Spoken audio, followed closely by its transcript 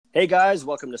Hey guys,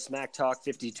 welcome to Smack Talk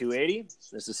 5280.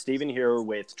 This is Steven here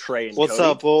with Trey and What's Cody.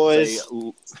 up, boys?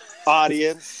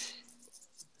 Audience.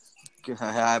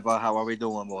 Hi, how are we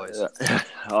doing, boys?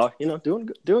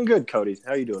 Doing good, Cody.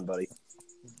 How you doing, buddy?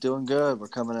 Doing good. We're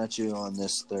coming at you on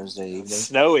this Thursday evening.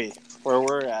 Snowy, where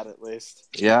we're at least.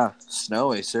 Yeah,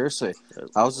 snowy. Seriously,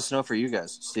 how was the snow for you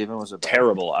guys? Steven, was it bad?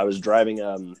 Terrible. I was driving,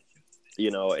 a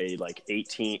like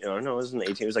 18. Oh no, it wasn't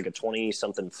 18. It was like a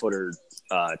 20-something footer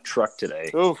truck today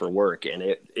for work, and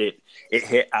it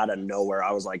hit out of nowhere.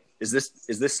 I was like, "Is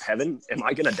this heaven? Am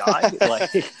I gonna die?"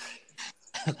 Like.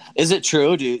 Is it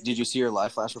true? Did you see your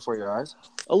life flash before your eyes?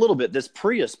 A little bit. This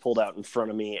Prius pulled out in front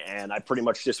of me, and I pretty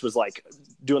much just was like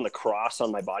doing the cross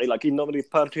on my body, like in nomine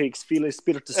Patris, Filii,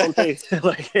 Spiritus Sancti,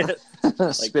 like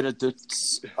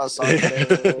Spiritus.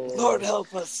 Lord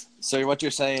help us. So what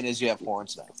you're saying is you have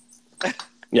horns now?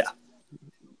 Yeah,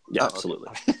 absolutely.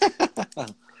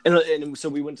 and so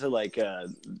we went to like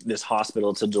this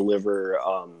hospital to deliver.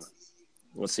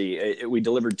 We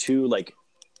delivered two like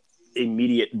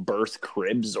immediate birth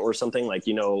cribs or something, like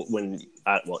when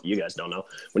you guys don't know,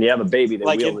 when you have a baby they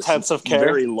like wheel intensive this care,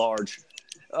 very large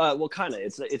kind of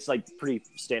it's like pretty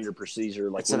standard procedure,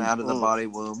 like it's an out of the body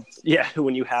womb. Yeah,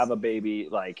 when you have a baby,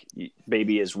 like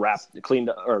baby is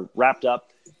wrapped up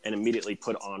and immediately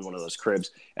put on one of those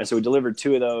cribs. And so we delivered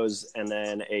two of those and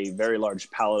then a very large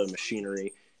pallet of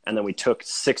machinery, and then we took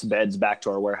 6 beds back to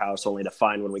our warehouse, only to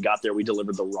find when we got there we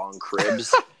delivered the wrong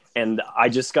cribs. And I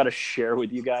just got to share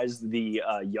with you guys the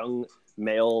young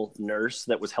male nurse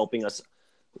that was helping us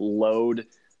load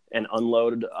and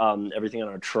unload everything on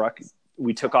our truck.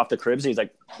 We took off the cribs, and he's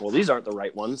like, "Well, these aren't the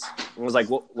right ones." And I was like,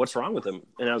 "Well, what's wrong with them?"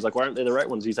 And I was like, "Why aren't they the right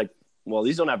ones?" He's like, "Well,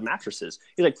 these don't have mattresses."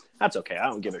 He's like, "That's okay. I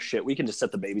don't give a shit. We can just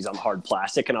set the babies on hard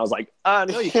plastic." And I was like,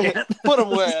 "No, you can't. Put them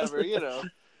wherever,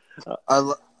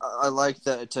 I like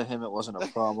that. To him, it wasn't a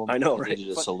problem. I know, he right?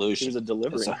 needed a solution. He was a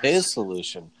delivery. So his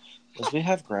solution is we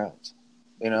have ground.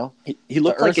 He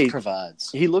looked the like earth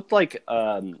provides. He looked like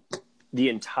the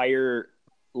entire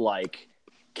like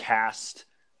cast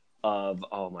of,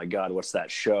 oh my god, what's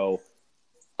that show?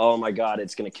 Oh my god,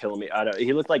 it's gonna kill me.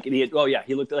 He looked like he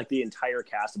looked like the entire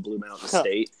cast of Blue Mountain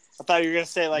State. I thought you were gonna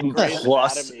say like Grey's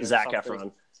plus Anatomy or Zac something.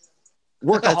 Efron.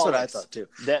 Workaholics. That's what I thought too.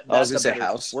 I was gonna say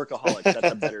House. Workaholics.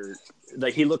 That's a better.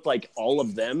 Like he looked like all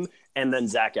of them, and then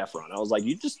Zac Efron. I was like,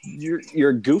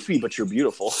 you're goofy, but you're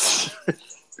beautiful.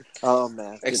 Oh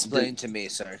man! Explain to me,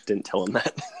 sir. Didn't tell him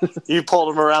that. You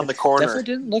pulled him around the corner. Definitely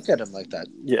didn't look at him like that.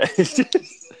 Yeah.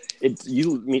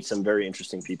 You meet some very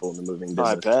interesting people in the moving business.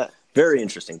 I bet. Very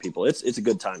interesting people. It's a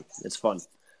good time. It's fun.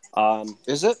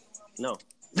 Is it? No,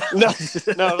 no,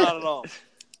 not at all.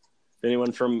 If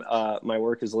anyone from my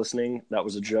work is listening, that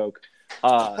was a joke.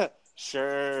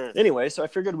 Sure. Anyway, so I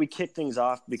figured we kick things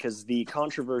off because the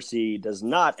controversy does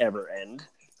not ever end,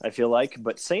 I feel like.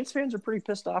 But Saints fans are pretty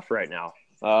pissed off right now.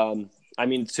 I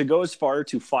mean, to go as far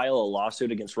to file a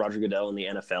lawsuit against Roger Goodell in the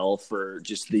NFL for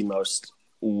just the most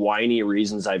whiny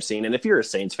reasons I've seen. And if you're a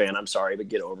Saints fan, I'm sorry, but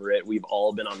get over it. We've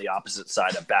all been on the opposite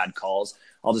side of bad calls.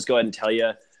 I'll just go ahead and tell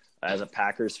you, as a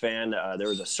Packers fan, there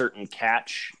was a certain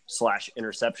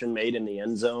catch/interception made in the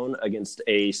end zone against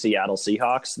a Seattle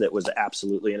Seahawks that was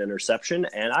absolutely an interception,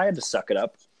 and I had to suck it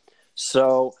up.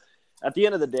 So at the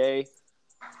end of the day,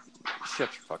 shut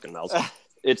your fucking mouth.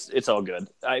 It's all good.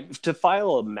 To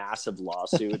file a massive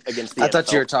lawsuit against the I NFL,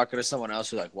 thought you were talking to someone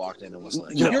else who walked in and was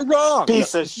like, No. "You're wrong,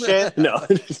 Piece of shit." No.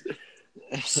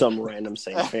 Some random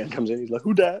Saints fan comes in, he's like,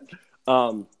 "Who dat?"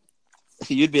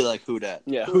 You'd be like, "Who dat?"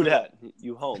 Yeah, who dat?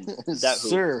 You home? That who?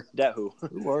 Sir, that who?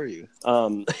 Who are you?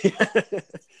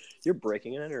 You're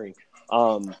breaking and entering.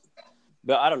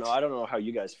 But I don't know how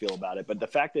you guys feel about it. But the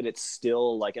fact that it's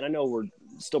still like, and I know we're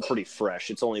still pretty fresh.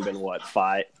 It's only been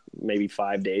maybe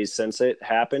 5 days since it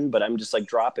happened. But I'm just like,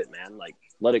 drop it, man. Like,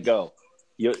 let it go.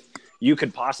 You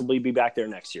could possibly be back there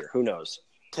next year. Who knows?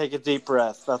 Take a deep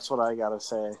breath. That's what I gotta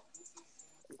say.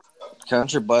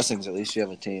 Count your blessings. At least you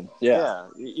have a team. Yeah.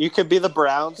 You could be the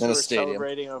Browns In who a are stadium.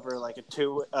 celebrating over like at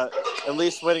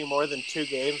least winning more than 2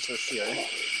 games this year.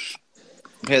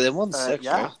 Okay, they won 6.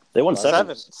 Yeah. Right? They won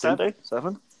 7. Seven. Didn't they?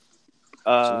 7. It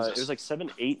was like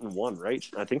 7, 8, and 1, right?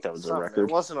 I think that was the Something. record.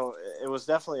 It was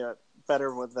definitely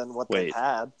better than what they've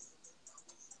had.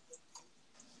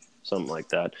 Something like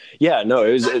that. Yeah, no,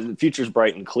 the future's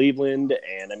bright in Cleveland.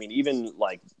 And I mean, even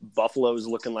like Buffalo's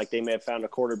looking like they may have found a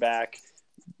quarterback.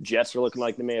 Jets are looking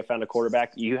like they may have found a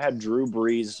quarterback. You had Drew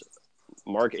Brees,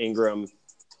 Mark Ingram,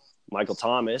 Michael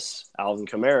Thomas, Alvin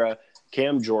Kamara,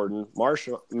 Cam Jordan,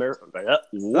 Marshawn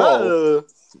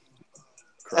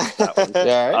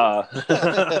Yeah,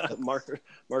 right?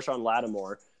 Marshawn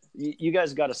Lattimore, You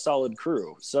guys got a solid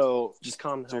crew, so just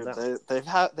calm Dude, down.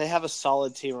 they have a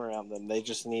solid team around them. They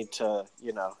just need to,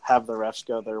 have the refs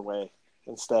go their way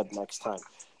instead next time.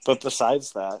 But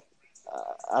besides that,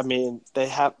 I mean, they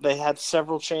had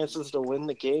several chances to win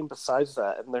the game besides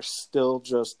that, and they're still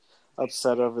just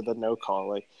upset over the no call.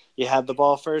 Like, you had the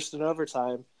ball first in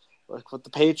overtime, like what the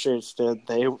Patriots did.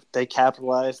 They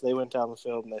capitalized. They went down the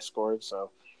field and they scored.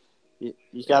 So you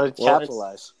got to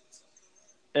capitalize.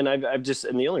 And I've just,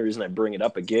 and the only reason I bring it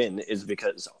up again is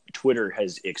because Twitter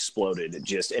has exploded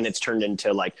and it's turned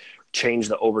into like, change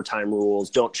the overtime rules,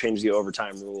 don't change the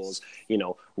overtime rules.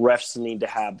 Refs need to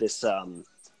have this, the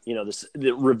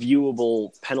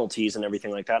reviewable penalties and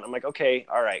everything like that. And I'm like, okay,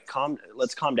 all right,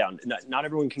 let's calm down. Not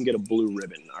everyone can get a blue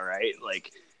ribbon. All right.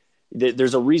 Like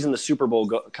there's a reason the Super Bowl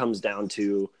comes down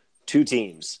to two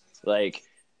teams. Like,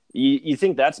 you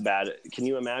think that's bad? Can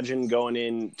you imagine going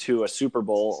into a Super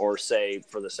Bowl or, say,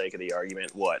 for the sake of the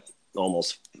argument,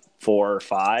 almost 4 or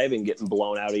 5 and getting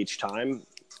blown out each time?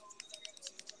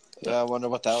 Yeah, I wonder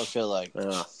what that would feel like.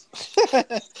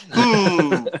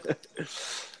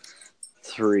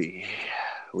 3.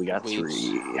 We got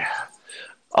 3.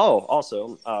 Oh,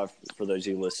 also, for those of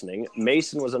you listening,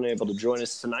 Mason was unable to join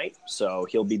us tonight, so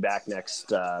he'll be back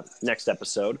next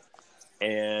episode.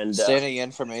 And standing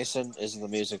in for Mason is the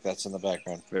music that's in the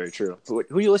background. Very true.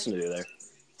 Who you listen to there?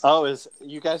 Oh,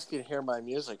 you guys can hear my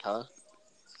music, huh?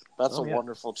 That's a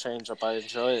wonderful change up. I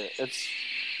enjoy it. It's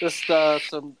just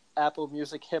some Apple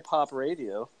Music hip hop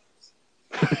radio.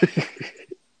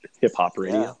 Hip hop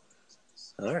radio.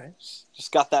 Yeah. All right.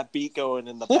 Just got that beat going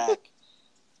in the back.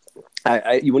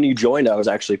 When you joined, I was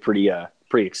actually pretty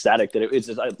ecstatic that it's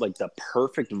like the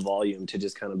perfect volume to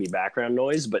just kind of be background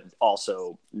noise, but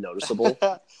also noticeable.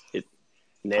 It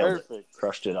nailed it,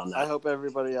 crushed it on that. I hope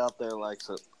everybody out there likes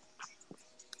it.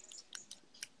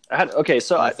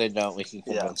 If they don't, we can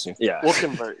convince you. Yeah, we'll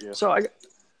convert you. So I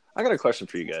got a question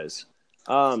for you guys.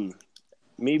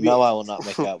 Maybe no, I will not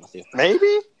make out with you.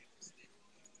 Maybe.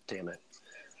 Damn it.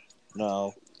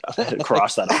 No.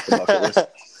 Cross that off the bucket list.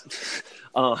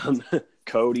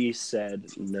 Cody said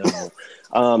no.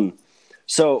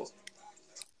 So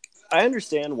I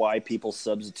understand why people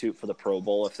substitute for the Pro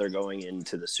Bowl if they're going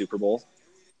into the Super Bowl.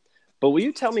 But will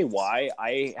you tell me why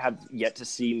I have yet to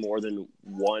see more than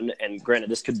one? And granted,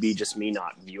 this could be just me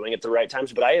not viewing at the right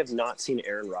times, but I have not seen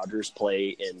Aaron Rodgers play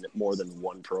in more than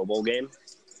one Pro Bowl game.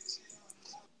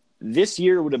 This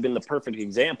year would have been the perfect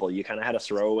example. You kind of had a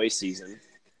throwaway season.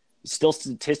 Still,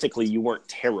 statistically, you weren't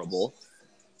terrible.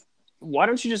 Why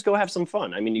don't you just go have some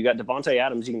fun? I mean, you got Devontae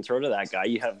Adams. You can throw to that guy.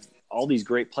 You have all these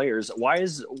great players.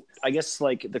 I guess,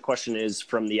 like, the question is,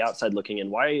 from the outside looking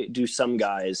in, why do some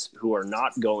guys who are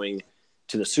not going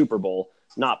to the Super Bowl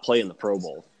not play in the Pro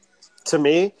Bowl? To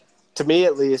me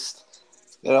at least.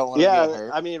 They don't want to get hurt.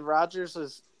 I mean,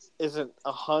 Rodgers isn't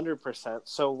 100%,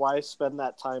 so why spend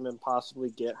that time and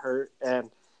possibly get hurt? And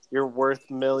you're worth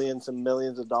millions and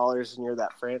millions of dollars and you're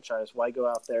that franchise. Why go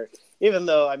out there? Even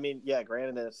though, I mean, yeah,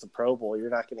 granted it's the Pro Bowl, you're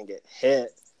not going to get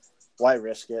hit. Why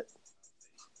risk it?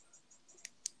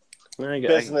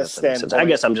 Business standpoint. I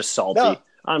guess I'm just salty. No,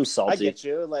 I'm salty. I get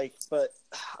you. But,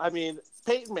 I mean,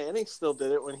 Peyton Manning still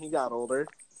did it when he got older.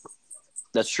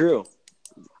 That's true.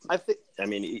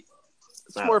 It's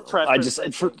more preference.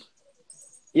 For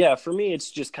me,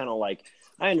 it's just kind of like,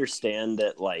 I understand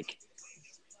that, like,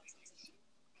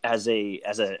 as an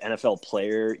NFL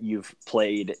player, you've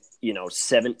played,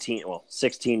 16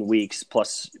 weeks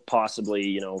plus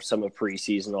possibly, some of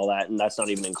preseason, all that. And that's not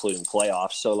even including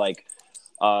playoffs. So, like,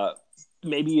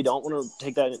 maybe you don't want to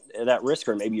take that risk,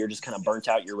 or maybe you're just kind of burnt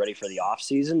out. You're ready for the off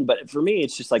season. But for me,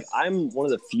 it's just like, I'm one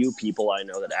of the few people I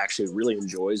know that actually really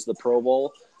enjoys the Pro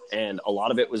Bowl. And a lot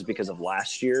of it was because of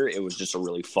last year. It was just a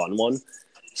really fun one.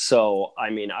 So, I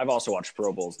mean, I've also watched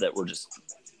Pro Bowls that were just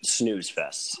snooze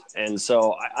fests. And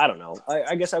so I don't know.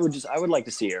 I guess I would like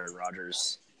to see Aaron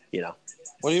Rodgers,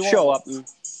 what do you show want? up. And,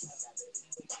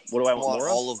 what do I want more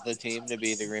of? All of the team to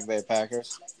be the Green Bay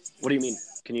Packers. What do you mean?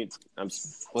 Can you?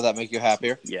 Will that make you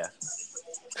happier? Yeah.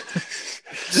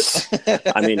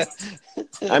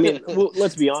 I mean, well,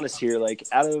 let's be honest here. Like,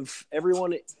 out of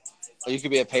everyone, you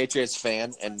could be a Patriots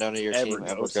fan and none of your team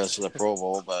ever goes to the Pro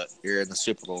Bowl, but you're in the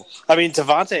Super Bowl. I mean,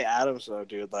 Devontae Adams, though,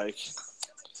 dude, like,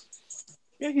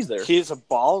 yeah, he's there. He's a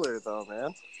baller, though,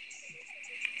 man.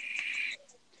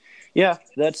 Yeah,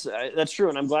 that's true,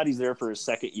 and I'm glad he's there for his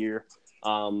second year.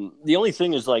 The only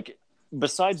thing is, like,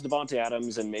 besides Devontae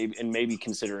Adams and maybe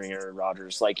considering Aaron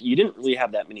Rodgers, like, you didn't really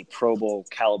have that many Pro Bowl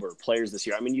caliber players this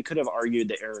year. I mean, you could have argued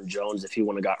that Aaron Jones, if he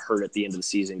wouldn't have got hurt at the end of the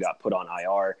season, got put on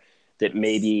IR, that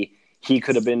maybe he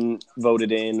could have been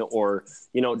voted in, or,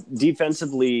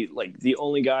 defensively, like the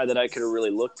only guy that I could have really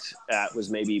looked at was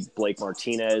maybe Blake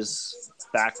Martinez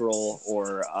back roll,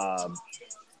 or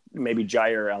maybe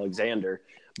Jair Alexander.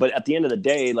 But at the end of the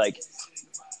day, like,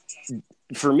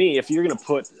 for me, if you're going to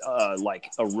put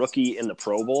like a rookie in the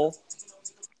Pro Bowl,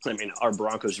 I mean, our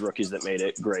Broncos rookies that made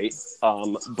it, great.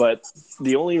 But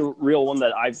the only real one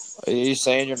that Are you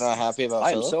saying you're not happy about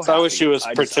I am Phillip? so happy. I wish he was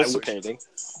participating.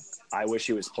 I wish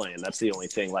he was playing. That's the only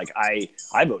thing. Like, I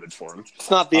voted for him. It's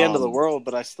not the end of the world,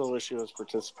 but I still wish he was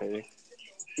participating.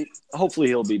 Hopefully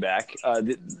he'll be back.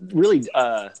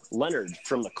 Leonard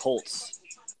from the Colts,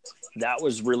 that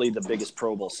was really the biggest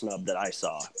Pro Bowl snub that I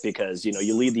saw, because, you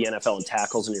lead the NFL in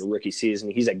tackles in your rookie season.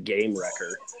 He's a game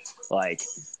wrecker. Like,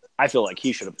 I feel like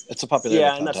he should have. It's a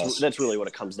popularity contest. And that's really what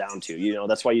it comes down to.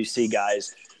 That's why you see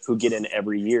guys who get in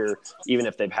every year, even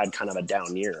if they've had kind of a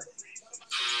down year.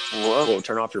 Whoa,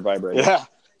 turn off your vibrator. Yeah. I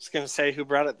was going to say, who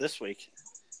brought it this week?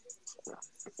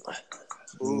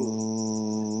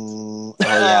 Ooh.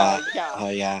 Oh,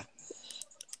 yeah.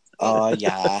 Oh,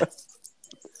 yeah.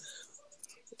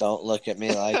 Don't look at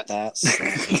me like that.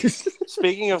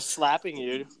 Speaking of slapping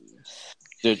you.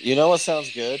 Dude, you know what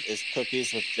sounds good? Is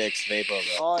cookies with Vicks Vapor Rub.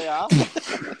 Oh, yeah?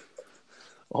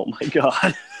 Oh, my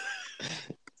God.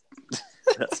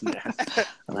 That's nasty.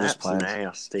 That's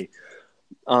nasty.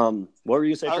 What were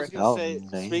you going to say, Trey? I was going to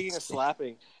say, speaking of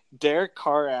slapping, Derek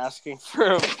Carr asking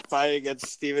for a fight against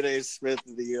Stephen A. Smith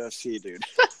in the UFC, dude.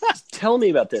 Tell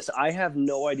me about this. I have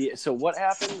no idea. So what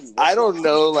happened? I don't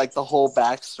know, like, the whole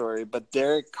backstory, but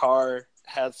Derek Carr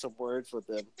had some words with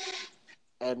him,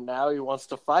 and now he wants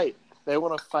to fight. They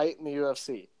want to fight in the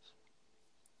UFC.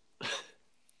 Do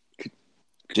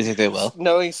you think they will?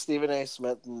 Knowing Stephen A.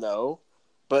 Smith, no.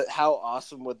 But how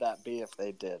awesome would that be if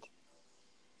they did?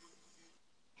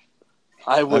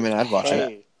 I'd watch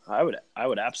it. I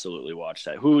would absolutely watch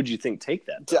that. Who would you think take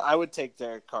that? I would take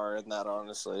Derek Carr in that,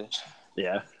 honestly.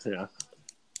 Yeah.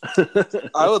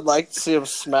 I would like to see him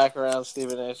smack around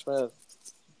Stephen A. Smith.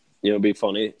 It'd be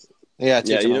funny. Yeah,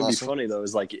 it'd be funny though.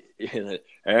 It's like,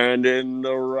 and in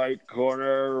the right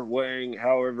corner, weighing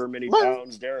however many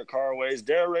pounds Derek Carr weighs,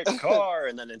 Derek Carr,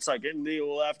 and then it's like in the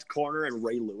left corner, and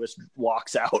Ray Lewis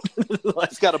walks out.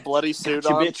 He's got a bloody suit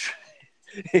on. Bitch.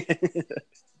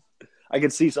 I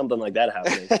could see something like that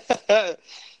happening.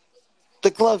 The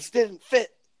gloves didn't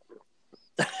fit.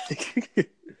 The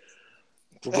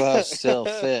gloves still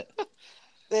fit.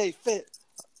 They fit.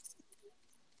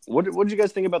 What did you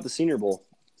guys think about the Senior Bowl?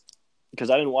 Because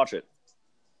I didn't watch it.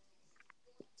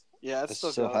 Yeah, it's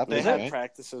still happening. They had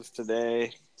practices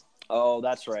today. Oh,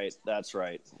 that's right.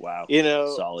 Wow.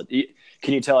 Solid.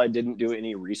 Can you tell I didn't do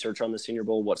any research on the Senior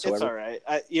Bowl whatsoever? It's all right.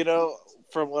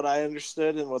 From what I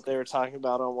understood and what they were talking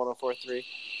about on 104.3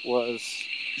 was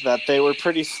that they were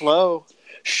pretty slow.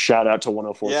 Shout out to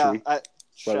 104.3. Yeah,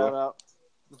 shout out.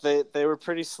 They were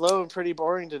pretty slow and pretty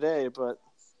boring today, but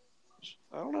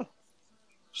I don't know.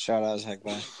 Shout out, Zach.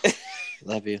 Bye.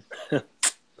 Love you.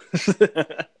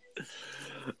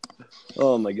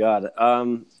 Oh my God. I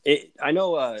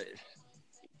know.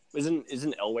 Isn't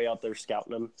Elway out there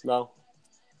scouting him? No.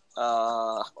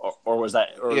 Or was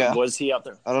that? Or yeah. Was he out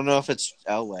there? I don't know if it's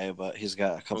Elway, but he's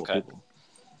got a couple people.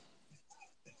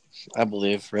 I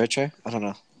believe, right, Trey? I don't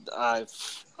know. I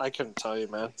couldn't tell you,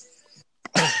 man.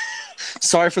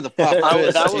 Sorry for the pop.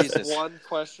 That was one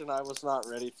question I was not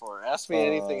ready for. Ask me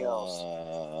anything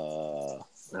else.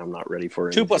 I'm not ready for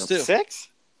it. 2 + 2. 6?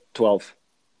 12.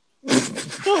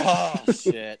 Oh,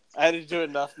 shit. I had to do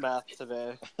enough math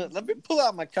today. Let me pull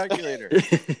out my calculator.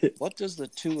 What does the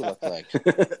 2 look like?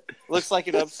 Looks like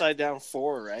an upside down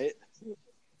 4, right?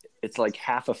 It's like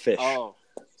half a fish. Oh.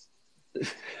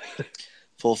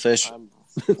 Full fish. I'm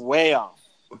way off.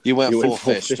 You went full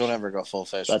fish. Don't ever go full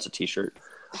fish. That's a t-shirt.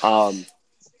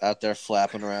 Out there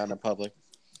flapping around in public.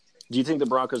 Do you think the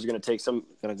Broncos are going to take some?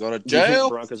 Going to go to Do you think jail?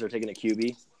 the Broncos are taking a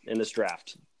QB in this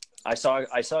draft? I saw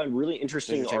a really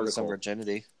interesting article. Some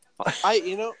virginity.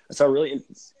 I saw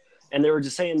and they were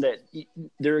just saying that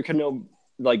there can no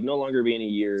longer be any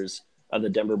years of the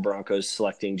Denver Broncos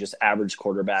selecting just average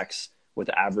quarterbacks with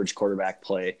average quarterback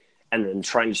play, and then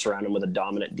trying to surround them with a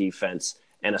dominant defense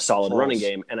and a solid running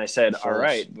game. And I said, all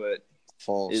right, but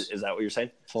is that what you're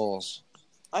saying? False.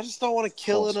 I just don't want to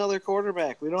kill another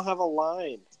quarterback. We don't have a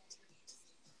line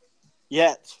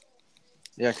yet.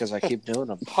 Yeah, because I keep doing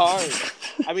them. Hard.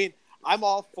 I mean, I'm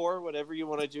all for whatever you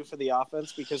want to do for the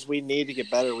offense because we need to get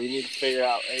better. We need to figure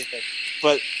out anything.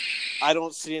 But I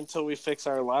don't see until we fix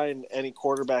our line any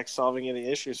quarterback solving any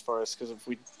issues for us, because if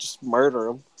we just murder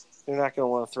them, they're not going to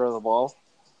want to throw the ball.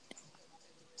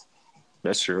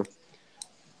 That's true.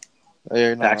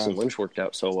 Paxton Lynch worked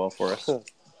out so well for us.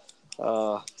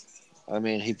 I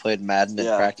mean, he played Madden in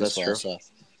practice also.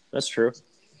 That's true.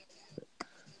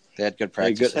 They had good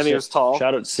practice. And he was tall.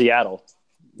 Shout out to Seattle.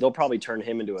 They'll probably turn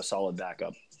him into a solid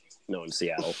backup, knowing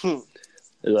Seattle.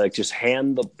 They're like, just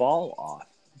hand the ball off.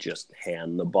 Just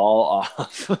hand the ball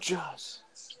off.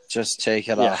 Just take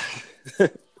it off.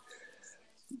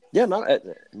 Yeah, not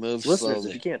move listeners. slowly.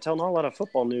 If you can't tell, not a lot of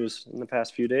football news in the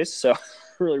past few days, so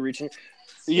really reaching.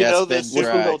 You know the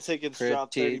Super Bowl tickets Pretty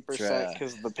dropped 30%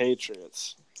 because of the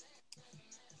Patriots.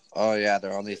 Oh yeah,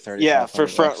 they're only $30. Yeah, for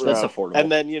front row. That's affordable.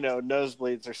 And then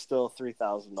nosebleeds are still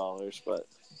 $3,000, but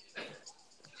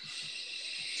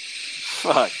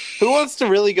fuck, who wants to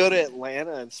really go to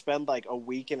Atlanta and spend like a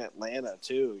week in Atlanta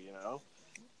too? You know.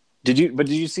 Did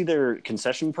you see their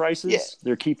concession prices? Yeah.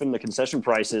 They're keeping the concession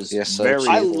prices so very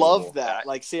I affordable. love that.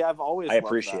 Like, see, I've always I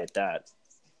appreciate that.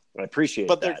 I appreciate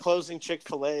but that. they're closing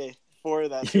Chick-fil-A for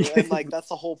that too. And like that's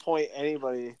the whole point.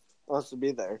 Anybody wants to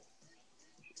be there.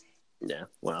 Yeah,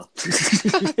 well.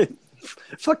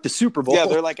 Fuck the Super Bowl. Yeah,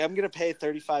 they're like, I'm gonna pay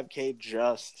 $35K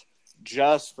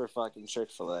just for fucking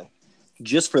Chick-fil-A.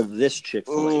 Just for this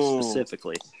Chick-fil-A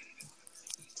specifically.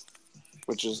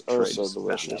 Which is so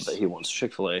delicious. That he wants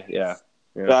Chick-fil-A, yeah.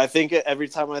 But I think every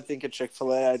time I think of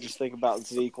Chick-fil-A, I just think about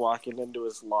Zeke walking into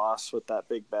his loss with that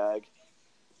big bag.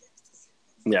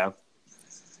 Yeah.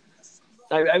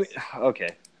 I mean, okay.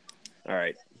 All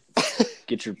right.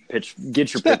 Get your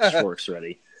pitchforks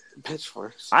ready.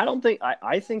 Pitchforks.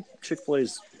 I think Chick-fil-A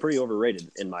is pretty overrated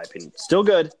in my opinion. Still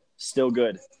good.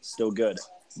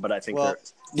 But I think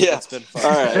it's been fun.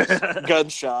 All right.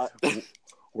 Gunshot.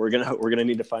 We're gonna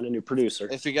need to find a new producer.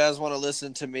 If you guys want to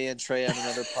listen to me and Trey on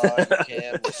another pod, you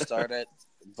can. We'll start it,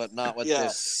 but not with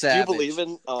this savage. Do you believe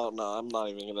in? Oh no, I'm not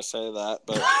even gonna say that.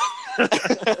 But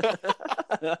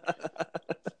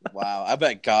wow, I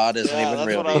bet God isn't even that's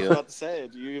real what to I was you. about to say.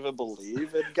 Do you even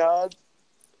believe in God?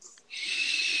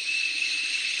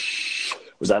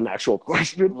 Was that an actual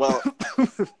question? Well,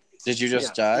 did you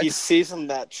just die? He seasoned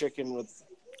that chicken with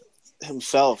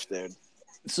himself, dude.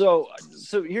 So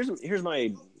here's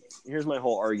my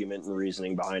whole argument and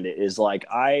reasoning behind it is like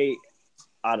I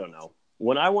don't know.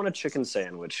 When I want a chicken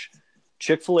sandwich,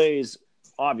 Chick-fil-A is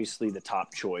obviously the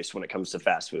top choice when it comes to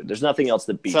fast food. There's nothing else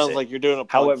that beats it. Sounds like you're doing a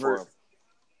plug for him.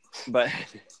 But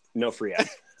no free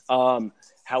ads.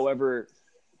 However,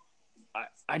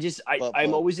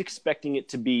 I'm always expecting it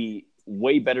to be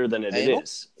way better than it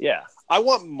is. Yeah. I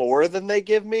want more than they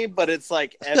give me, but it's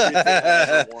like everything I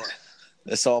ever want.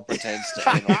 This all pertains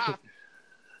to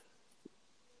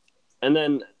And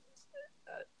then,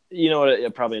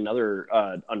 probably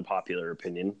another unpopular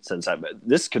opinion, since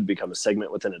this could become a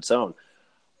segment within its own.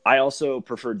 I also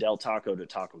prefer Del Taco to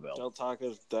Taco Bell. Del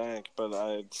Taco's dank, but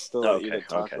I still eat a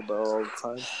Taco Bell all the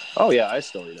time. Oh, yeah, I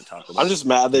still eat a Taco Bell. I'm just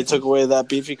mad they took away that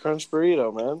Beefy Crunch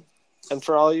burrito, man. And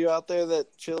for all you out there that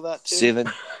feel that too,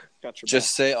 Steven,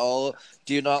 just say all.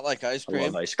 Do you not like ice cream? I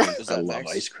love ice cream. I love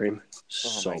ice cream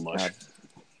so much. God.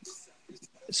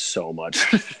 So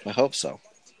much. I hope so.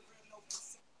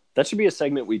 That should be a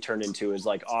segment we turn into is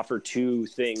like offer two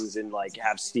things and like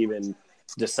have Steven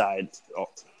decide. Oh,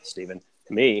 Steven,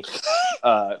 me,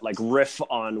 like riff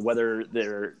on whether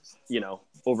they're,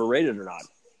 overrated or not.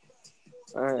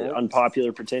 All right.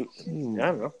 Unpopular pretend. I don't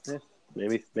know. Yeah.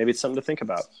 Maybe it's something to think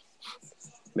about.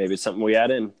 Maybe it's something we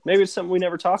add in. Maybe it's something we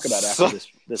never talk about after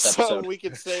this episode. Something we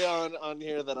could say on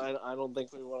here that I don't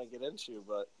think we want to get into,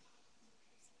 but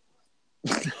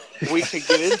we could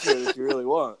get into it if you really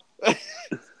want.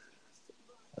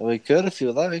 We could if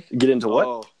you like. Get into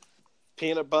what?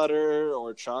 Peanut butter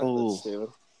or chocolate, Steven.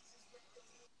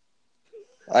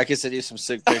 I can send you some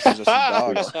sick pictures of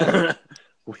some dogs.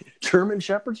 German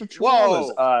Shepherds or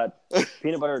Chihuahuas?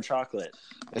 Peanut butter or chocolate?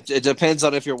 It depends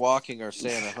on if you're walking or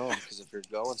staying at home, because if you're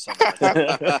going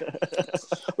somewhere.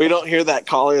 We don't hear that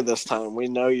caller this time. We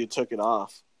know you took it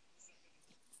off.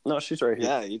 No, she's right here.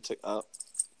 Yeah, you took up.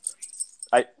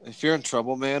 If you're in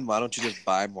trouble, man, why don't you just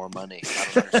buy more money?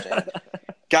 I don't understand.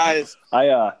 Guys.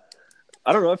 I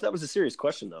don't know if that was a serious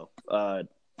question, though.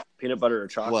 Peanut butter or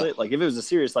chocolate? What? Like, if it was a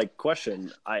serious,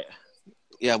 question,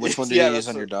 Yeah, which one do you use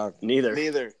on your dog?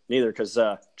 Neither, because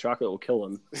chocolate will kill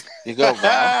him. You go,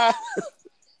 wow.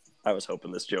 I was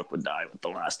hoping this joke would die with the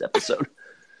last episode.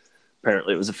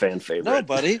 Apparently, it was a fan favorite. No,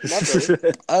 buddy.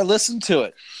 I listened to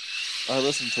it,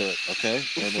 okay?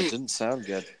 And it didn't sound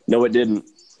good. No, it didn't.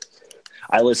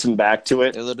 I listened back to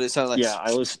it. It literally sounded like... Yeah,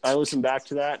 I listened back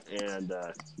to that, and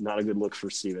not a good look for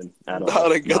Steven at all.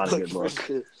 Not a good look.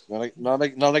 Not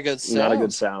a good sound. Not a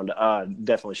good sound.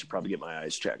 Definitely should probably get my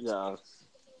eyes checked. Yeah.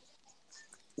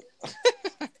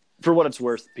 For what it's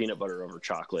worth, peanut butter over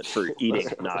chocolate for eating,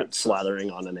 not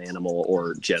slathering on an animal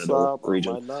or genital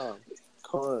region.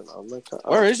 Corn on the cob.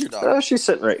 Where is your dog? She's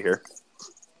sitting right here.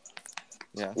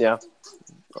 Yeah.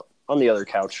 On the other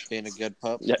couch. Being a good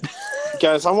pup. Yeah.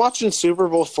 Guys, I'm watching Super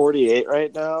Bowl 48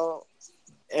 right now.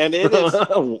 And it is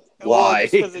why?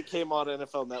 Because it came on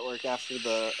NFL Network after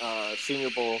the Senior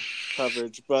Bowl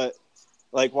coverage. But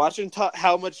like watching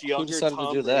how much younger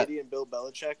Tom Brady and Bill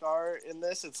Belichick are in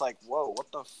this, it's like, whoa, what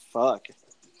the fuck?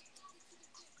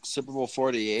 Super Bowl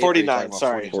 48. 49.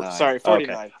 Sorry, 49.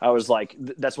 Okay. I was like,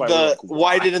 that's why.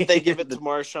 Why didn't they give it to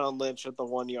Marshawn Lynch at the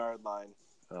 1 yard line?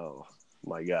 Oh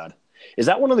my God, is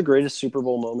that one of the greatest Super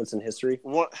Bowl moments in history?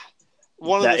 One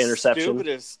of that the interception.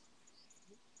 Stupidest.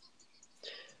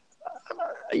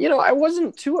 I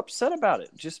wasn't too upset about it,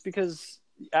 just because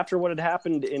after what had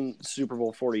happened in Super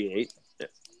Bowl 48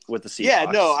 with the Seahawks. Yeah,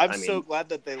 no, I'm so glad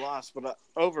that they lost. But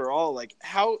overall, like,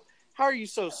 how are you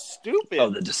so stupid? Oh,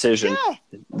 the decision.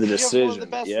 Yeah. The decision. You have one of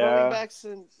the best running backs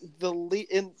in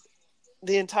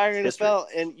the entire NFL,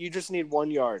 and you just need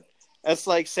 1 yard. That's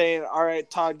like saying, all right,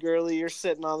 Todd Gurley, you're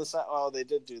sitting on the side. Oh, they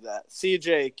did do that.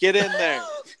 CJ, get in there.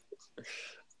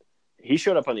 He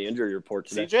showed up on the injury report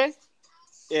today. CJ?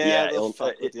 Yeah,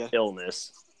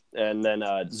 illness. And then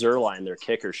Zerline, their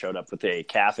kicker, showed up with a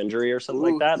calf injury or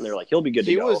something like that, and they're like, he'll be good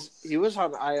to go. He was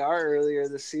on IR earlier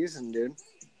this season, dude.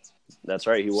 That's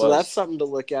right, he was. So that's something to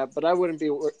look at, but I wouldn't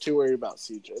be too worried about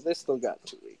CJ. They still got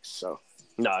 2 weeks, so.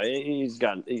 No, he's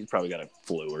probably got a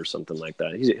flu or something like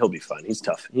that. He'll be fine. He's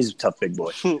tough. He's a tough big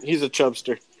boy. He's a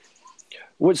chubster.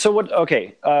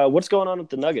 Okay, what's going on with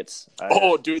the Nuggets?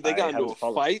 Dude, they got into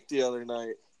a fight the other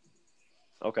night.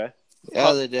 Okay.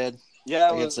 Yeah, they did.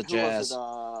 Yeah, against the Jazz.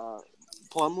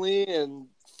 Plumlee and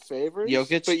Favors.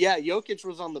 Jokic? But yeah, Jokic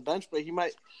was on the bench, but he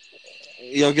might.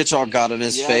 Jokic all got in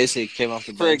his face. He came off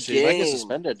the bench. He might get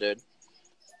suspended, dude.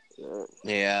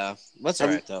 Yeah. That's all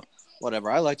right, though.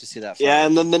 Whatever. I like to see that fight. Yeah,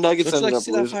 and then the Nuggets ended up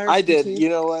losing. I did. You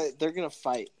know what? They're going to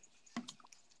fight.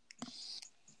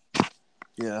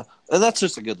 Yeah. And that's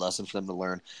just a good lesson for them to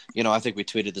learn. I think we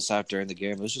tweeted this out during the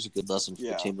game. It was just a good lesson for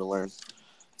the team to learn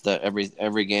that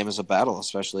every game is a battle,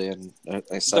 especially in a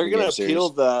 7-game series. They're going to appeal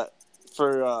that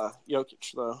for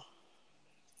Jokic, though.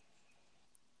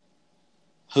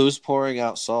 Who's pouring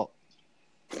out salt?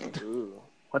 Ooh.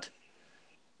 What?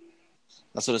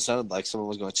 That's what it sounded like. Someone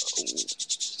was going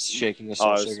shaking a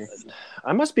salt sugar.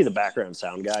 I must be the background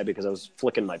sound guy because I was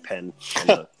flicking my pen on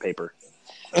the paper.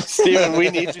 Steven, we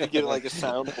need you to get like a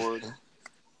soundboard.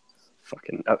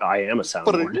 Fucking, I am a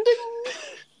soundboard.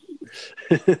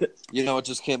 You know what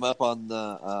just came up on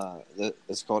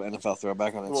it's called NFL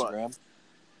Throwback on Instagram? What?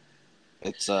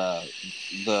 It's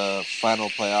the final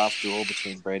playoff duel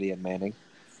between Brady and Manning.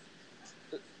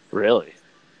 Really?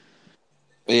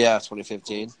 Yeah,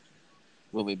 2015.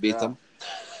 When we beat them.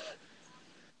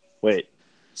 Wait.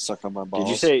 Suck on my balls.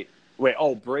 Did you say... Wait,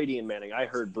 Brady and Manning. I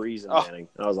heard Breeze and Manning.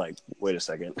 I was like, wait a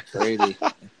second. Brady.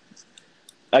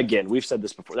 Again, we've said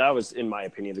this before. That was, in my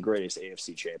opinion, the greatest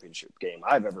AFC Championship game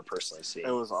I've ever personally seen.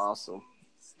 It was awesome.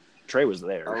 Trey was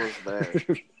there. I was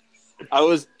there.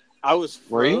 I was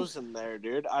frozen there,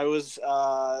 dude. I was...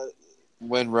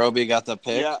 When Roby got the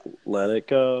pick? Yeah. Let it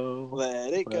go.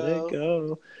 Let it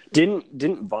go.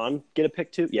 Didn't Vaughn get a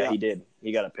pick too? Yeah, he did.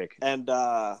 He got a pick. And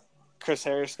Chris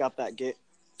Harris got that get.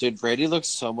 Dude, Brady looks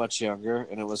so much younger,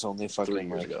 and it was only fucking 3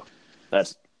 years ago.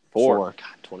 That's 4. God,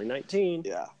 2019.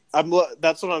 Yeah.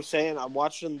 That's what I'm saying. I'm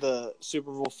watching the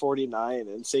Super Bowl 49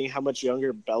 and seeing how much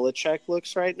younger Belichick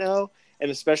looks right now,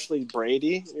 and especially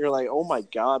Brady. You're like, oh my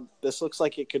God, this looks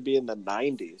like it could be in the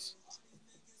 90s.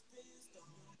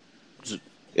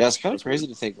 Yeah, it's kind of crazy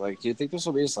to think. Like, do you think this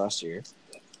will be his last year?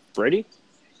 Brady?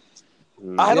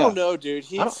 I don't know, dude.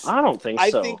 I don't think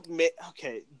so. I think,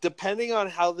 depending on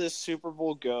how this Super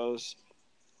Bowl goes,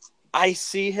 I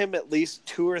see him at least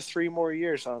 2 or 3 more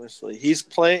years, honestly. He's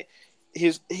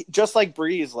just like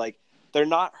Breeze. Like, they're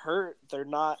not hurt. They're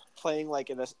not playing,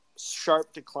 like, in a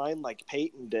sharp decline like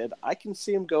Peyton did. I can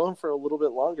see him going for a little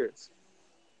bit longer.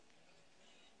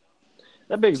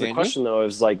 That begs the question, though,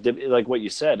 is like what you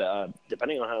said,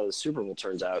 depending on how the Super Bowl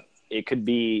turns out, it could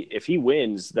be, if he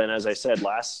wins, then as I said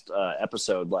last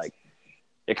episode, like,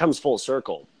 it comes full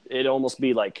circle. It'd almost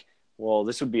be like, well,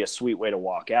 this would be a sweet way to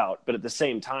walk out. But at the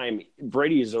same time,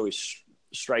 Brady is always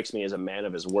strikes me as a man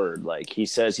of his word. Like, he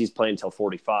says he's playing till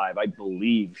 45. I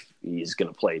believe he's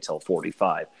going to play till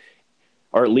 45,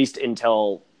 or at least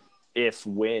until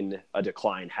when a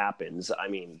decline happens. I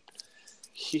mean,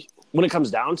 when it comes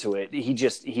down to it,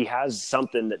 he has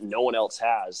something that no one else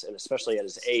has, and especially at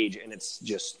his age. And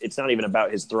it's not even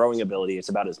about his throwing ability; it's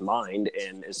about his mind.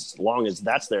 And as long as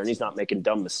that's there, and he's not making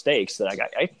dumb mistakes, that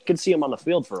I could see him on the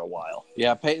field for a while.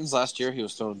 Yeah, Peyton's last year he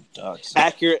was throwing ducks.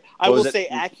 Accurate. I will say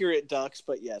accurate ducks,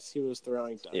 but yes, he was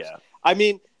throwing ducks. Yeah. I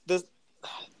mean,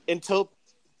 until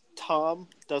Tom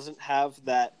doesn't have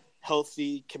that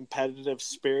healthy competitive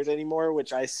spirit anymore,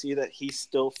 which I see that he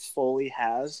still fully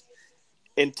has.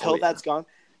 Until that's gone,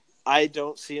 I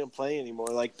don't see him playing anymore.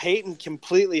 Like Peyton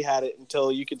completely had it until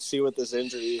you could see with his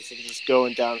injuries and just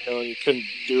going downhill, and he couldn't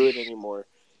do it anymore.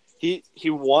 He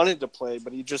wanted to play,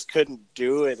 but he just couldn't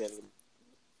do it anymore.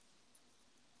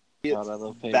 God, I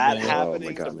love Peyton. That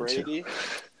happening to Brady,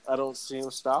 I don't see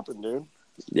him stopping, dude.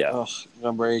 Yeah,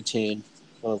 number 18.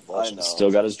 I know.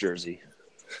 Still got his jersey.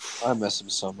 I miss him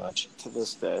so much to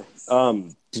this day.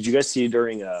 Did you guys see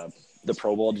during the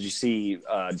Pro Bowl, did you see,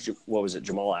 what was it,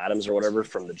 Jamal Adams or whatever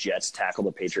from the Jets tackle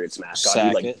the Patriots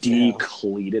mascot? He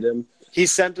decleated him. He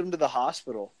sent him to the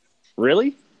hospital.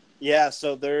 Really? Yeah,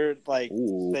 so they're like,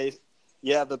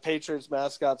 the Patriots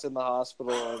mascot's in the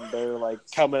hospital, and they're like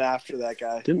coming after that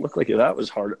guy. Didn't look like that was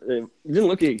hard. It didn't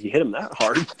look like he hit him that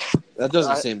hard. That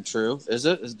doesn't seem true. Is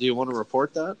it? Do you want to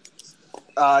report that?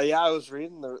 Yeah, I was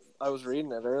reading it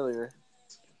earlier.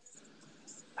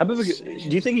 Do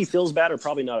you think he feels bad or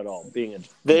probably not at all?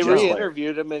 They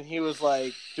re-interviewed him and he was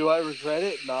like, "Do I regret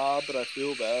it? Nah, but I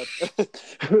feel bad."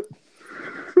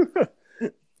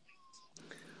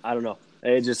 I don't know.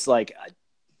 It just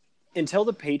until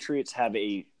the Patriots have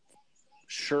a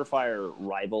surefire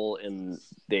rival in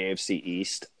the AFC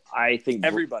East, I think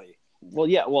everybody.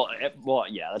 Yeah,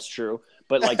 that's true.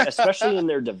 But especially in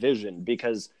their division,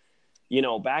 because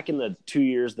back in the 2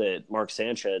 years that Mark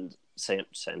Sanchez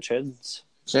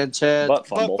butt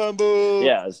fumble.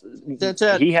 Yeah,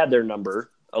 he had their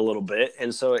number a little bit,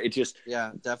 and so it just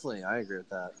definitely, I agree with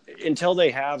that. Until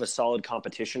they have a solid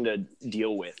competition to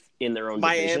deal with in their own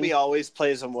Miami division. always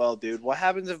plays them well, dude. What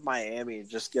happens if Miami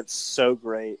just gets so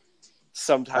great?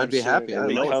 Sometimes I'd be happy. That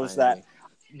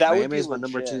Miami's would be my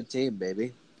number 2 team,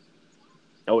 baby.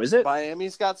 Oh, is it?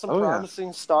 Miami's got some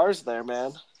promising stars there,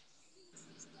 man.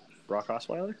 Brock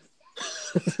Osweiler?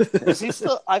 Is he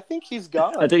still? I think he's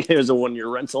gone. I think it was a 1-year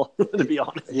rental, to be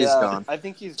honest. He's gone. I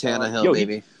think he's Tannehill, gone.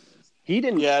 baby. He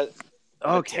didn't. Yeah.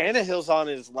 Okay. Tannehill's on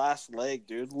his last leg,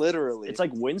 dude. Literally. It's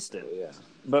like Winston,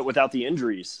 but without the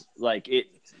injuries. I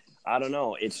don't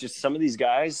know. It's just some of these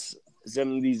guys.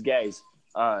 Like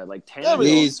Tannehill.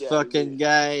 These fucking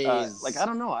guys. I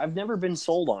don't know. I've never been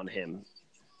sold on him.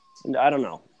 I don't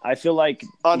know. I feel like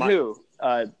who?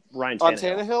 Ryan Tannehill. On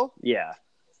Tannehill? Yeah.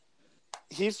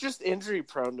 He's just injury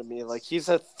prone to me. Like he's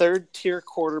a 3rd-tier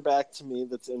quarterback to me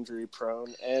that's injury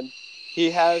prone, and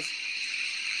he has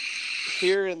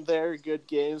here and there good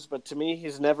games, but to me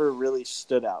he's never really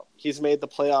stood out. He's made the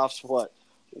playoffs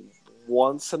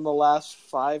once in the last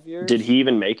 5 years. Did he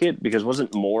even make it? Because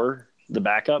wasn't Moore the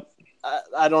backup?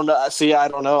 I don't know. See, I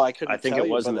don't know. I couldn't. I think tell it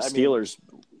was, you, and the Steelers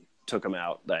took him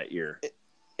out that year.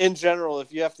 In general,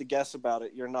 if you have to guess about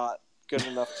it, you're not good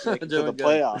enough to make it to the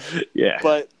playoffs. Yeah,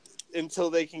 but until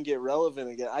they can get relevant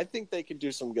again, I think they can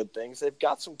do some good things. They've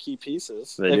got some key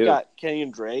pieces. They've got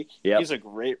Kenyon Drake. Yep. He's a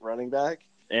great running back.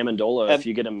 Amendola, if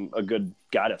you get him a good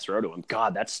guy to throw to him.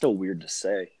 God, that's still weird to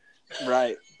say.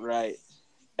 Right.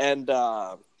 And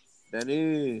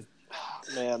Benny,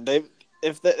 man,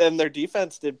 their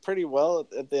defense did pretty well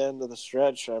at the end of the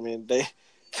stretch. I mean,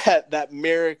 that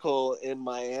miracle in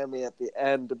Miami at the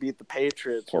end to beat the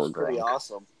Patriots was pretty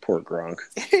awesome. Poor Gronk.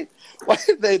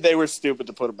 They were stupid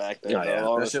to put him back there.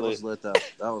 That shit was lit though.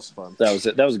 That was fun. That was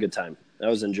it. That was a good time. That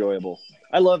was enjoyable.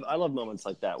 I love moments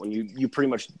like that when you pretty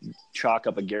much chalk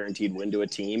up a guaranteed win to a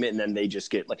team, and then they just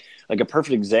get like a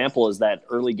perfect example is that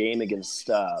early game against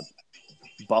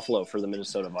Buffalo for the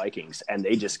Minnesota Vikings, and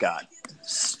they just got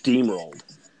steamrolled,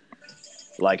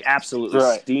 absolutely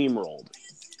steamrolled.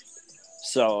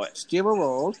 So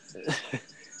steamrolled.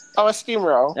 Oh, a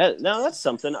steamroll. No, that's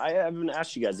something. I haven't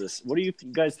asked you guys this. What are you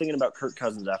guys thinking about Kirk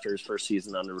Cousins after his first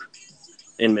season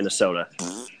in Minnesota?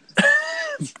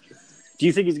 Do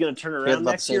you think he's going to turn around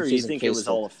next year, or do you think it was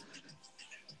all?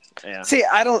 Yeah. See,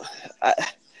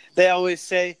 they always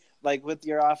say with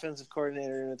your offensive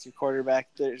coordinator and it's your quarterback,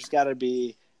 there's got to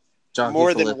be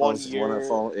more than 1 year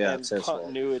and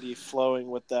continuity flowing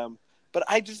with them. But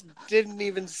I just didn't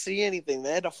even see anything.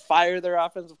 They had to fire their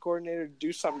offensive coordinator to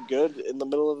do something good in the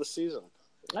middle of the season.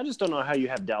 I just don't know how you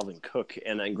have Dalvin Cook,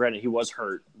 and then granted he was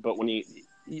hurt, but when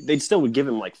they still would give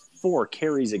him 4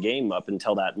 carries a game up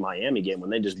until that Miami game when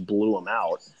they just blew him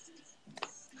out.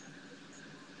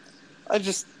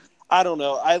 I don't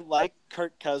know. I like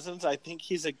Kirk Cousins. I think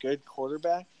he's a good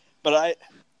quarterback, but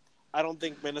I don't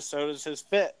think Minnesota's his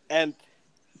fit. And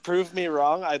prove me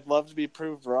wrong. I'd love to be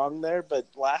proved wrong there, but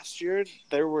last year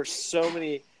there were so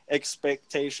many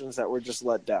expectations that were just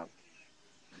let down.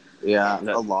 Yeah,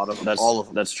 a lot of them. All of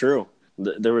them. That's true.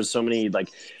 There was so many, like,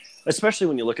 especially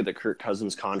when you look at the Kirk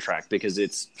Cousins contract, because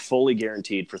it's fully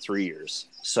guaranteed for 3 years.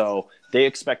 So they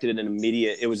expected an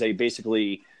immediate. It was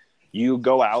basically you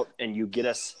go out and you get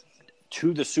us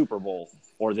to the Super Bowl,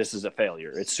 or this is a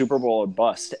failure. It's Super Bowl or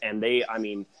bust. And they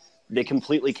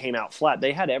completely came out flat.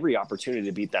 They had every opportunity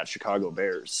to beat that Chicago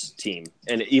Bears team.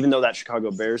 And even though that Chicago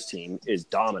Bears team is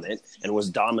dominant and was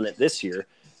dominant this year,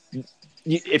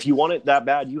 if you want it that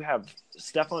bad, you have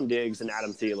Stephon Diggs and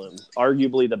Adam Thielen,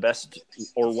 arguably the best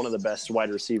or one of the best wide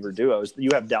receiver duos.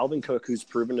 You have Dalvin Cook, who's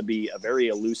proven to be a very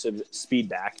elusive speed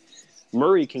back.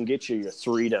 Murray can get you your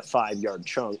 3 to 5 yard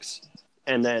chunks.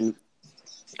 And then,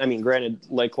 granted,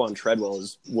 Laquan Treadwell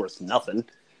is worth nothing,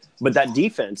 but that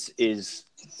defense is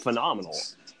phenomenal.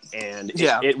 And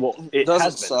it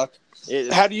doesn't suck.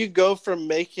 How do you go from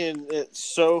making it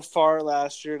so far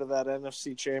last year to that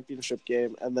NFC Championship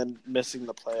game and then missing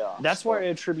the playoffs? That's why I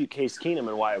attribute Case Keenum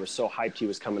and why I was so hyped he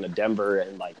was coming to Denver,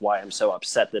 and like why I'm so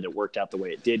upset that it worked out the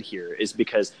way it did here is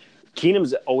because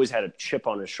Keenum's always had a chip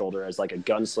on his shoulder as like a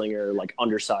gunslinger, like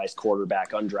undersized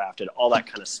quarterback, undrafted, all that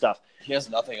kind of stuff. He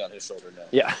has nothing on his shoulder now.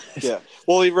 Yeah. Yeah.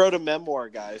 Well, he wrote a memoir,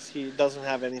 guys. He doesn't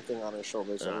have anything on his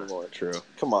shoulders anymore. True.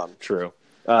 Come on. True.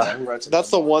 That's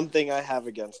the one thing I have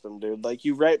against him, dude. Like,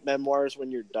 you write memoirs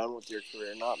when you're done with your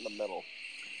career, not in the middle.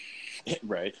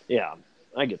 Right. Yeah,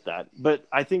 I get that. But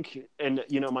I think, and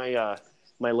you know,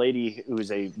 my lady who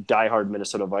is a diehard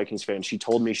Minnesota Vikings fan, she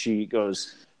told me, she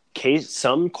goes,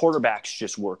 some quarterbacks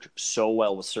just work so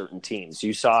well with certain teams.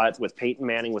 You saw it with Peyton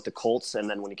Manning with the Colts, and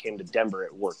then when he came to Denver,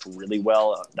 it worked really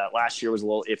well. That last year was a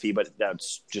little iffy, but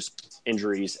that's just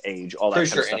injuries, age, all that kind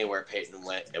of stuff. Anywhere Peyton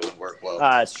went, it would work well.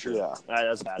 That's true. Yeah.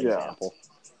 That's a bad example.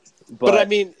 But I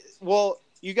mean, well,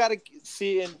 you got to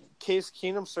see in Case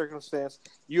Keenum's circumstance,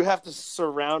 you have to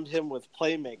surround him with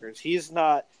playmakers. He's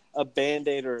not a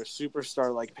Band-Aid or a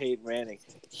superstar like Peyton Manning.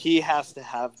 He has to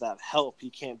have that help. He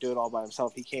can't do it all by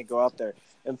himself. He can't go out there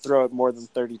and throw it more than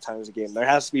 30 times a game. There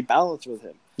has to be balance with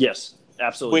him. Yes,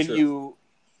 absolutely. When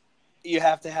you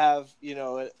have to have, you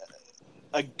know,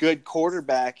 a good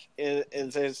quarterback and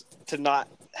to not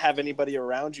have anybody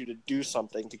around you to do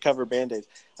something, to cover Band-Aids.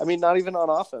 I mean, not even on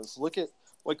offense. Look at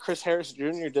what Chris Harris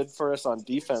Jr. did for us on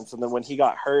defense. And then when he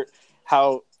got hurt,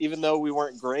 how, even though we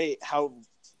weren't great, how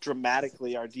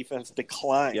dramatically our defense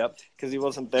declined because he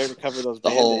wasn't there to cover those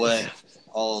Band-Aids. The whole way.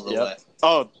 All the way.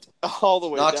 Oh, all the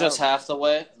way Not down. just half the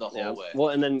way, the whole way. Well,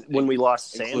 and then when we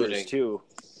lost Sanders, too,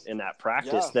 in that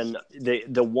practice, then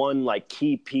the one, like,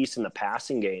 key piece in the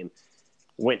passing game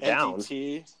went down.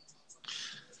 NDT.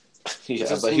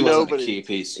 Yeah, but he wasn't a key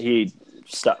piece. He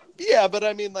stopped. Yeah, but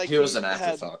I mean, like, he was an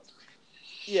afterthought.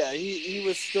 Yeah, he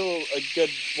was still a good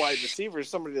wide receiver,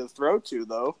 somebody to throw to,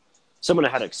 though. Someone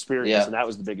that had experience, and that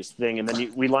was the biggest thing. And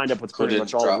then we lined up with pretty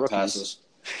much all the rookies. Passes.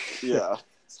 Yeah.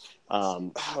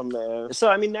 Oh, man. So,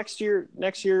 I mean, next year,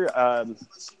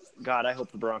 God, I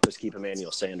hope the Broncos keep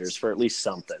Emmanuel Sanders for at least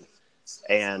something.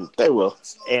 And they will.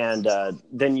 And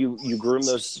then you groom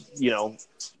those, you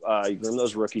groom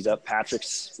those rookies up.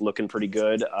 Patrick's looking pretty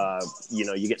good.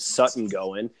 You get Sutton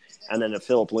going. And then if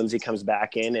Phillip Lindsay comes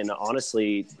back in, and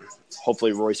honestly,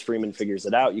 hopefully Royce Freeman figures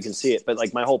it out, you can see it. But,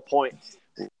 like, my whole point,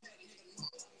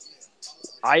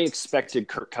 I expected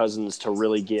Kirk Cousins to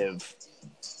really give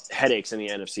headaches in the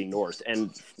NFC North,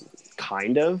 and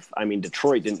kind of. I mean,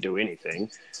 Detroit didn't do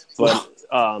anything, but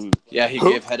he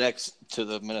gave headaches to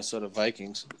the Minnesota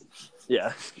Vikings.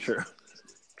 Yeah,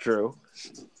 true.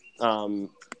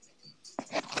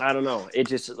 I don't know. It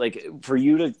just, like, for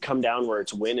you to come down where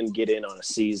it's win and get in on a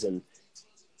season,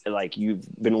 and, like, you've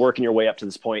been working your way up to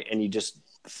this point, and you just,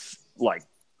 like,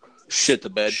 shit the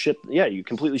bed. You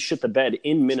completely shit the bed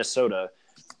in Minnesota.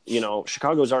 You know,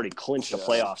 Chicago's already clinched a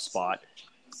playoff spot.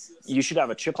 You should have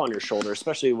a chip on your shoulder,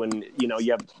 especially when,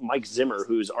 you have Mike Zimmer,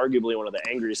 who's arguably one of the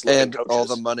angriest coaches. And all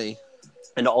the money.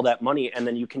 And all that money. And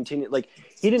then you continue, like,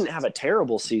 he didn't have a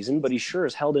terrible season, but he sure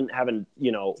as hell didn't have a,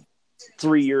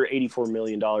 3-year, $84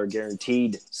 million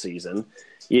guaranteed season.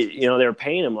 They were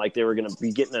paying him like they were going to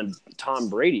be getting a Tom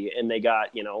Brady, and they got,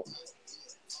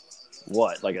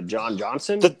 what, like a John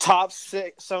Johnson? The top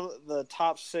six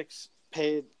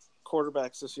paid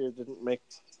quarterbacks this year didn't make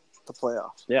the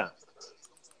playoffs. Yeah.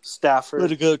 Stafford, way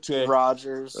to go, Trey.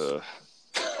 Rodgers.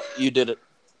 You did it.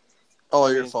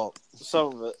 All your fault.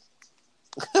 Some of it.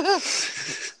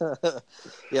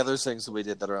 Yeah, there's things that we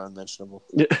did that are unmentionable.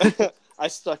 I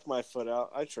stuck my foot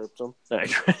out. I tripped him.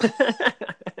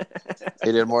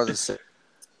 He did more than 6.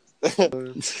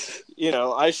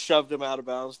 I shoved him out of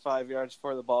bounds 5 yards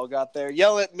before the ball got there.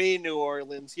 Yell at me, New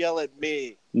Orleans. Yell at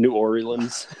me. New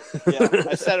Orleans. Yeah,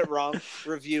 I said it wrong.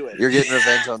 Review it. You're getting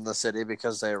revenge on the city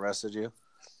because they arrested you?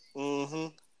 Mm-hmm.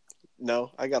 No,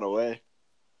 I got away.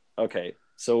 Okay,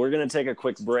 so we're going to take a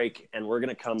quick break, and we're going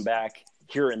to come back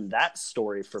hearing that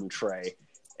story from Trey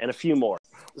and a few more.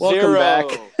 Welcome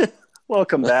back.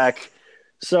 Welcome back.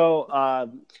 So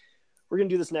we're going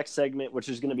to do this next segment, which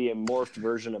is going to be a morphed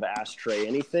version of Ask Trey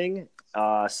Anything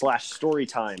 / story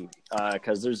time,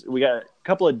 because we got a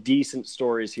couple of decent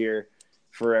stories here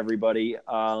for everybody.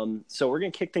 So we're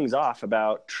going to kick things off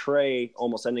about Trey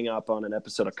almost ending up on an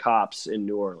episode of Cops in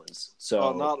New Orleans.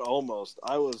 So not almost.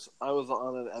 I was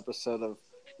on an episode of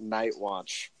Night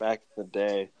Watch back in the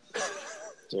day.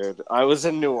 Dude, I was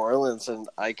in New Orleans and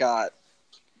I got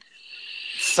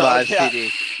 5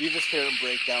 PD. You just hear him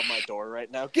break down my door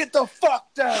right now. Get the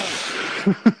fuck down!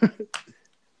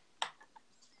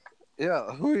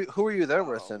 Yeah, who are you there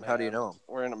with, and how do you know him?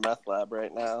 We're in a meth lab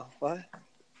right now. What?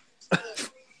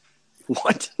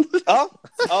 What?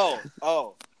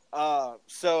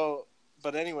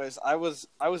 But anyways, I was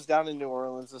down in New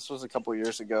Orleans. This was a couple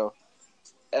years ago,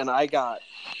 and I got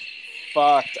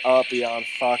fucked up beyond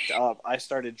fucked up. I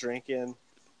started drinking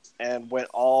and went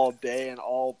all day and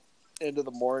all into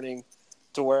the morning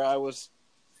to where I was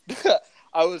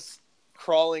I was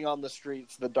crawling on the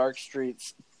streets, the dark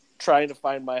streets, trying to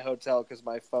find my hotel because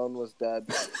my phone was dead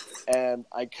and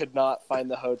I could not find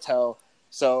the hotel.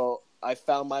 So I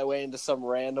found my way into some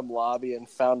random lobby and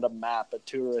found a map, a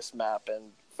tourist map,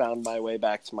 and found my way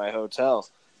back to my hotel.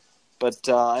 But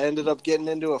I ended up getting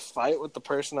into a fight with the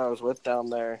person I was with down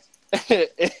there.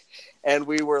 And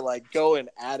we were like going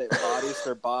at it, bodies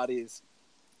for bodies.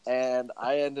 And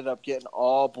I ended up getting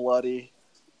all bloody,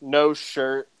 no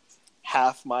shirt,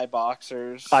 half my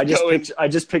boxers. I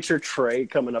just picture Trey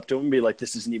coming up to him and be like,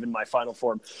 "This isn't even my final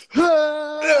form."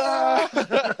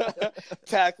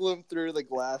 Tackle him through the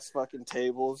glass fucking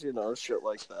tables, shit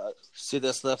like that. See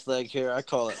this left leg here? I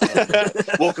call it.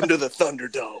 Welcome to the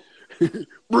Thunderdome,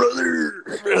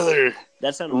 brother.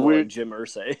 That sounded more like Jim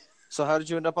Irsay. So how did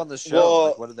you end up on the show?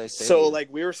 Well, what did they say? So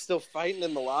we were still fighting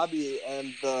in the lobby,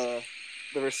 and the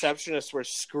receptionists were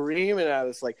screaming at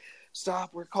us like,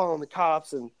 "Stop! We're calling the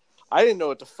cops!" And I didn't know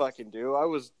what to fucking do. I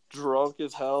was drunk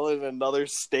as hell in another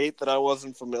state that I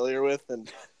wasn't familiar with,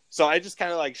 and so I just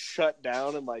kind of shut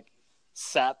down and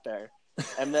sat there.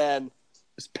 And then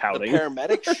just pouting. The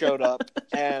paramedics showed up,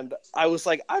 and I was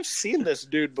like, "I've seen this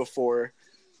dude before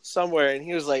somewhere," and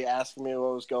he was asking me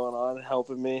what was going on and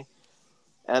helping me.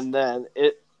 And then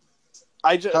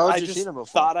I just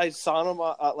thought I saw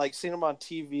him seen him on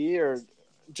TV or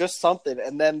just something.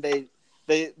 And then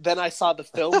then I saw the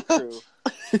film crew,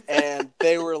 and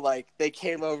they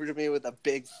came over to me with a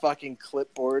big fucking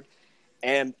clipboard,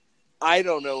 and I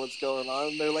don't know what's going on.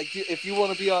 And they're like, "If you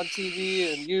want to be on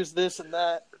TV and use this and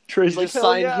that, Trey's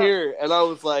sign here." And I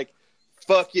was like,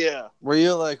 "Fuck yeah!" Were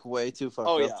you way too fucked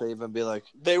up to even be like?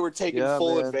 They were taking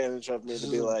full advantage of me to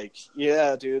be like,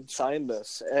 "Yeah, dude, sign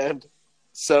this." And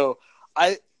so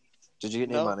did you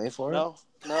get any money for it? No,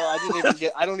 I didn't even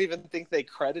get. I don't even think they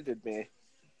credited me.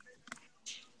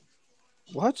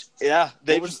 What? Yeah,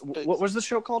 what was the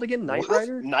show called again? Night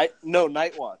Rider? Night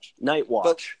Watch. Night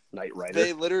Watch. Night Rider.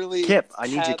 They literally Kip. I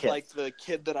need you, Kip. The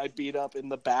kid that I beat up in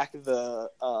the back of the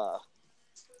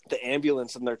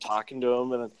ambulance, and they're talking to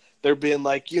him, and they're being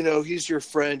like, he's your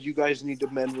friend. You guys need to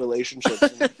mend relationships.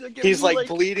 He's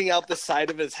bleeding out the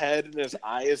side of his head, and his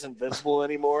eye isn't visible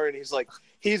anymore. And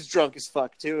he's drunk as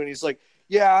fuck too. And he's like,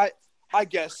 "Yeah, I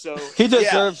guess so. He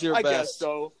deserves your best. I guess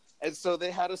so." And so they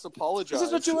had us apologize.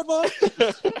 Is this what you would want?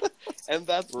 And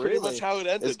that's pretty much how it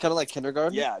ended. It's kind of like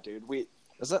kindergarten. Yeah, dude.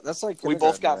 That's like we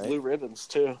both got blue ribbons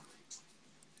too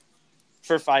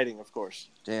for fighting, of course.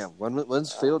 Damn.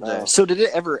 When's field day? So did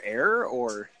it ever air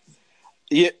or?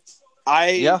 Yeah,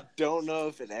 I don't know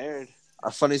if it aired. A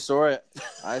funny story.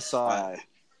 I saw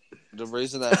the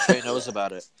reason that Trey knows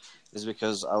about it is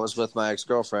because I was with my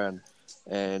ex-girlfriend,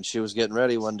 and she was getting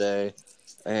ready one day,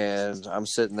 and I'm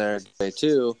sitting there day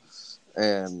two.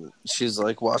 And she's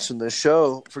watching this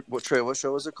show. What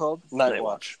show was it called? Night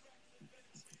Watch.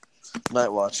 Night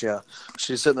Watch, yeah.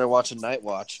 She's sitting there watching Night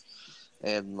Watch,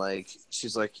 and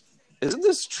she's like, "Isn't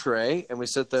this Trey?" And we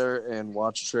sit there and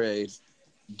watch Trey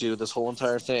do this whole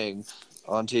entire thing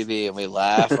on TV, and we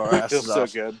laugh our asses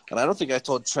off. So good. And I don't think I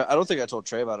told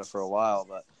Trey about it for a while,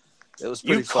 but it was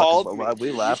pretty. You called me.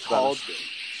 We laughed about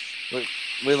it.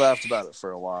 We laughed about it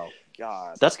for a while.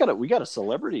 God. We got a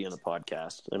celebrity in the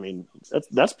podcast. I mean,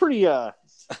 that's pretty.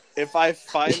 If I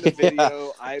find the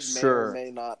video, I may Sure. or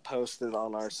may not post it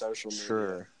on our social media.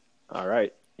 Sure. All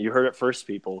right, you heard it first,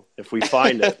 people. If we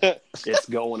find it, it's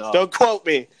going up. Don't quote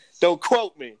me. Don't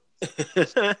quote me.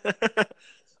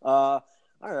 All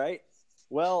right.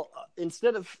 Well,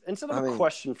 instead of a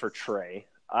question for Trey,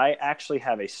 I actually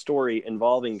have a story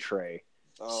involving Trey.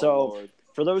 Oh, So, Lord.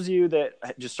 for those of you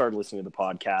that just started listening to the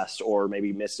podcast or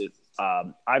maybe missed it,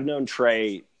 I've known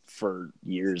Trey for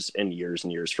years and years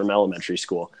and years from elementary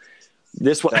school.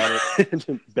 This one,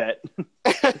 bet.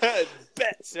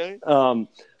 Bet, son.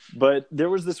 But there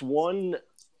was this one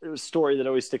story that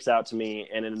always sticks out to me,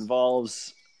 and it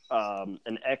involves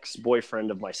an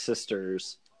ex-boyfriend of my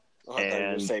sister's. Oh, I thought you were And-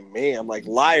 going to say me. I'm like,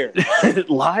 liar.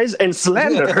 Lies and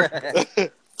slander.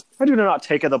 I do not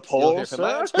take the You'll poll, hear from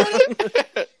my sir.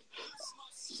 attorney.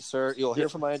 Sir, you'll hear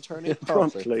from my attorney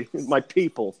promptly. Promptly, my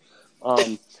people.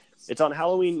 It's on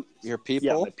Halloween. Your people?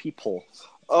 Yeah, my people.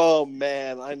 Oh,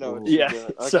 man. I know what you're Yeah.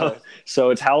 doing. Okay. So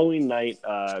it's Halloween night.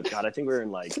 God, I think we were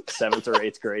in like 7th or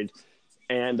 8th grade,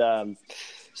 and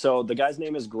so the guy's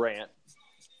name is Grant.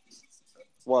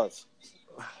 Was.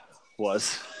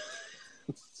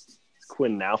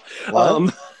 Quinn now.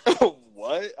 What?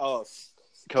 What? Oh,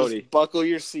 Cody. just buckle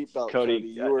your seatbelt, Cody,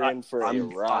 You were in for a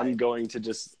ride. I'm going to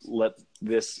just let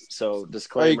this. So Are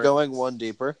disclaimer. you going one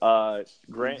deeper?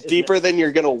 Grant Deeper than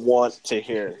you're going to want to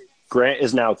hear. Grant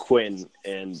is now Quinn,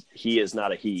 and he is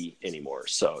not a he anymore.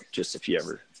 So just if you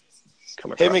ever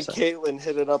come across Him and that. Caitlin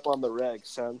hit it up on the reg,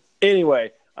 son.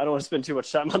 Anyway, I don't want to spend too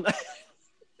much time on that.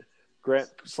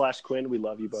 Grant/Quinn, we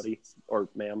love you, buddy, or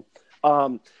ma'am.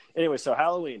 Anyway, so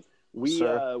Halloween, we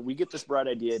get this bright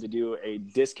idea to do a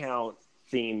discount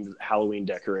themed Halloween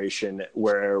decoration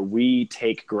where we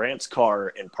take Grant's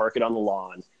car and park it on the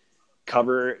lawn,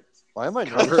 cover Why am I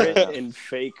cover it in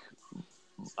fake.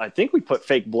 I think we put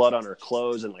fake blood on her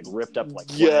clothes and like ripped up like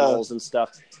flannels and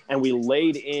stuff, and we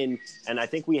laid in. And I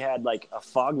think we had like a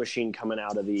fog machine coming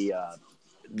out of the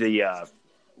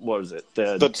what was it?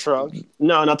 The trunk?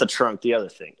 No, not the trunk. The other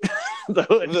thing, the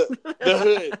hood. The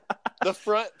hood. The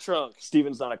front trunk.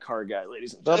 Steven's not a car guy,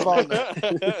 ladies and The gentlemen.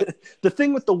 bonnet. The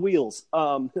thing with the wheels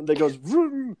that goes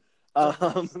vroom.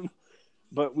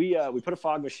 But we put a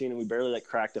fog machine and we barely like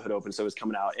cracked the hood open so it was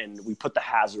coming out, and we put the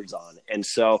hazards on,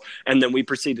 and then we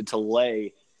proceeded to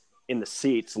lay in the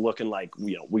seats looking like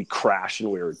we crashed and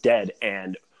we were dead,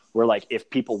 and we're like, if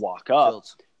people walk up,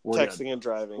 we're Texting and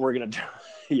driving. we're gonna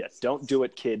don't do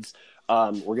it, kids.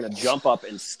 We're gonna jump up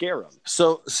and scare them.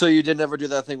 So you did never do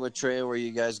that thing with Trey where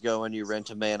you guys go and you rent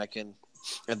a mannequin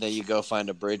and then you go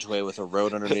find a bridgeway with a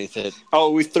road underneath it.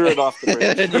 Oh, we threw it off the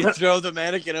bridge. And you throw the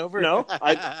mannequin over? No,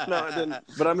 I didn't.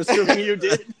 But I'm assuming you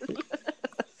did.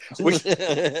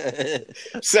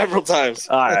 Several times.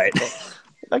 All right,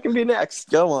 that can be next.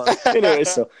 Go on. Anyway,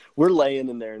 so we're laying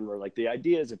in there, and we're like, the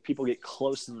idea is if people get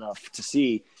close enough to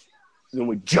see, then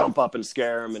we jump up and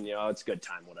scare them, and it's a good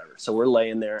time, whatever. So we're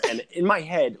laying there, and in my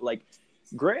head, like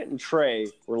Grant and Trey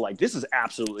were like, this is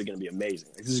absolutely going to be amazing.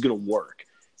 Like, this is going to work.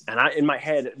 And I, in my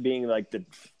head, being like the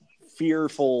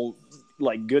fearful,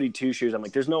 like goody two shoes, I'm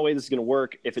like, there's no way this is going to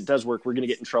work. If it does work, we're going to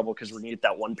get in trouble because we're going to get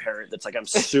that one parent that's like, I'm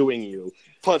suing you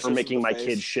Punch for us in making the my face.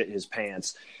 kid shit his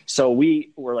pants. So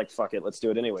we were like, fuck it, let's do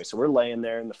it anyway. So we're laying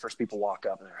there, and the first people walk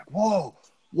up, and they're like, whoa,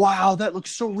 wow, that looks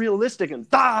so realistic, and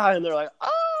and they're like,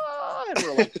 ah, and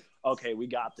we're like, okay, we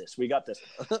got this. Oh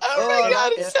my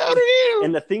God, it's so real.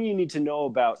 And the thing you need to know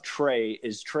about Trey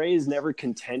is never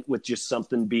content with just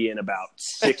something being about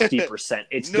 60%.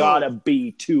 It's No. gotta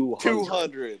be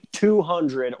 200.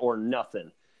 200 or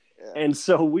nothing. Yeah. And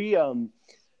so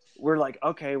we're like,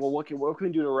 okay, well, what can we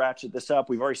do to ratchet this up?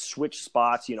 We've already switched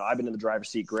spots. I've been in the driver's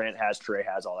seat. Grant has, Trey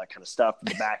has, all that kind of stuff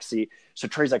in the back seat. So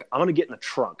Trey's like, I'm going to get in the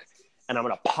trunk, and I'm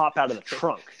going to pop out of the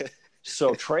trunk.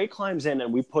 So Trey climbs in,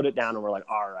 and we put it down, and we're like,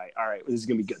 all right, this is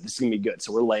going to be good.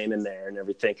 So we're laying in there and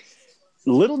everything.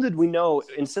 Little did we know,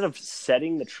 instead of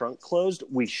setting the trunk closed,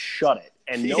 we shut it,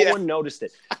 and no one noticed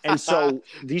it. And so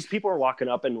these people are walking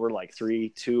up, and we're like, 3,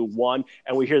 2, 1,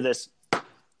 and we hear this.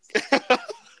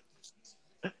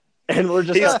 And we're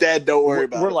just He's dead. Don't worry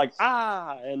about it. We're like,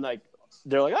 and like,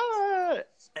 they're like,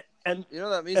 and You know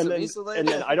what that means? and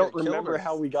then I don't remember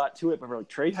how we got to it, but we're like,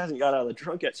 Trey hasn't got out of the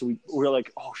trunk yet. So we're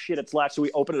like, oh shit, it's latched. So we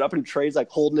open it up, and Trey's like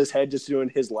holding his head, just doing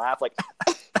his laugh, like,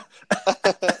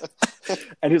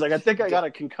 and he's like, I think I got a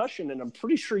concussion, and I'm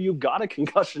pretty sure you got a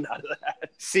concussion out of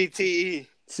that. CTE.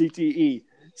 CTE.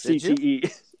 Did you?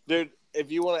 CTE. Dude,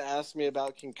 if you want to ask me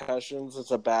about concussions,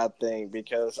 it's a bad thing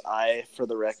because I, for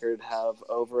the record, have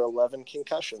over 11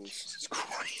 concussions. Jesus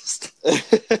Christ.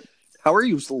 How are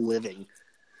you still living?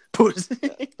 Pussy.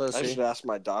 I should ask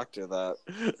my doctor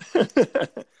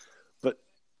that. But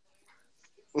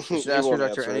You should He ask your won't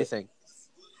doctor answer it. anything.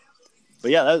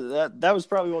 yeah, that was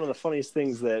probably one of the funniest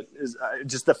things that is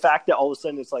just the fact that all of a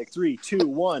sudden it's like 3, 2,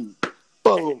 1.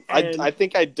 Boom! And I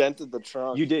think I dented the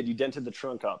trunk. You did. You dented the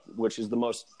trunk up, which is the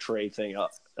most Trey thing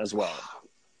up as well.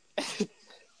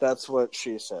 That's what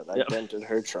she said. I Yep. dented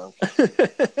her trunk.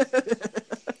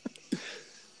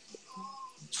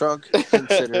 Trunk,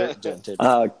 consider it dented.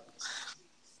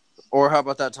 Or how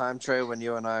about that time, Trey, when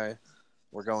you and I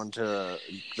were going to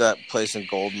that place in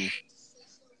Golden,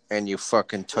 and you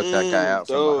fucking took that guy out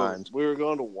from dude, behind? We were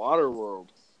going to Waterworld.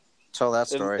 Tell that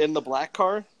story. In the black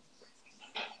car?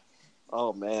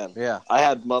 Oh, man. Yeah. I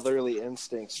had motherly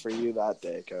instincts for you that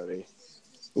day, Cody.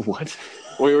 What?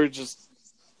 We were just...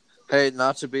 Hey,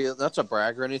 not to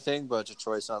brag or anything, but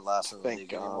Detroit's not last in the Thank league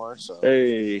God. anymore. So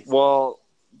Hey. Well,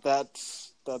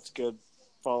 that's good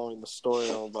following the story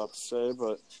I'm about to say,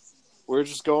 but we were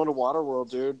just going to Waterworld,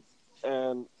 dude.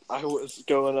 And I was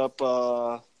going up...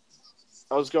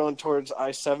 I was going towards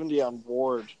I-70 on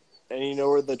Ward. And you know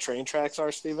where the train tracks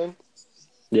are, Steven?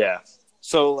 Yeah.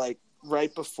 So, like,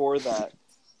 right before that,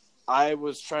 I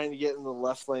was trying to get in the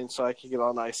left lane so I could get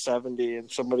on I-70,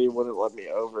 and somebody wouldn't let me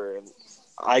over. And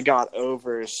I got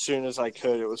over as soon as I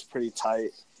could. It was pretty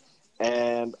tight.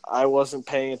 And I wasn't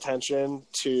paying attention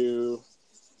to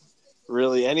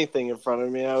really anything in front of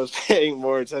me. I was paying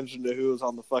more attention to who was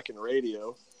on the fucking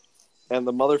radio. And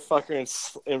the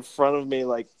motherfucker in front of me,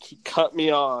 like, he cut me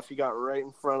off. He got right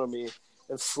in front of me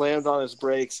and slammed on his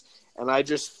brakes. And I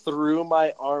just threw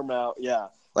my arm out. Yeah.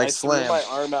 like I slam. threw my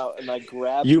arm out and I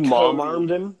grabbed You Cody mom-armed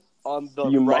him? on the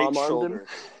You right mom-armed shoulder. him?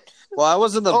 Well, I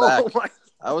was in the back. my.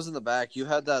 I was in the back. You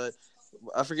had that.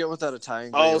 I forget what that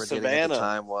Italian Oh, girl you were dating at Savannah. the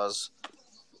time was.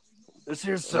 This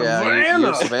here's Yeah,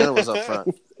 Savannah. Savannah was up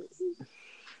front.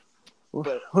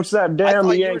 What's that I damn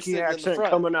thought you were Yankee sitting in the accent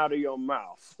front. coming out of your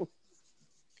mouth?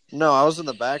 No, I was in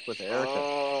the back with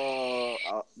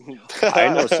Erica.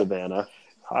 I know Savannah.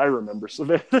 I remember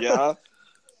Savannah. Yeah.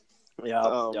 Yeah.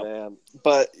 Oh, yep. man.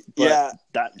 But, But yeah,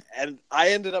 that and I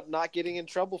ended up not getting in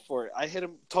trouble for it. I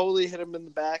totally hit him in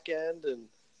the back end and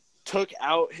took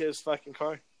out his fucking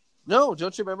car. No,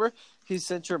 don't you remember? He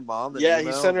sent your mom an Yeah,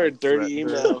 email. he sent her a like, dirty threatened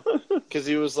her. email because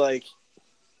he was like,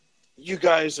 you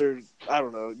guys are, I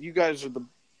don't know, you guys are the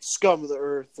scum of the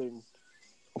earth, and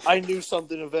I knew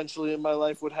something eventually in my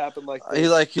life would happen like this.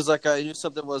 He's like, I knew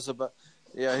something was about.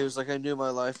 Yeah, he was like, I knew my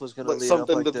life was going to Like lead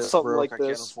something up like to- this. something Broke. like I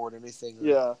this. can't afford anything.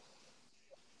 Yeah.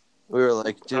 We were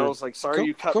like, dude, I was like, sorry go,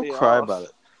 you cut go me cry off. about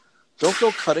it. Don't go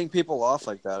cutting people off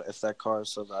like that if that car is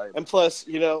so valuable. And plus,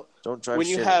 you know, Don't drive when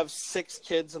you shitty. have 6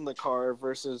 kids in the car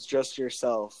versus just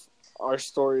yourself, our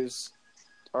stories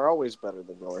are always better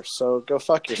than yours. So go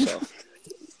fuck yourself.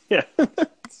 Yeah.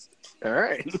 All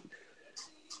right.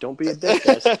 Don't be a dick,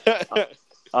 guys.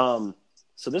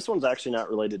 So this one's actually not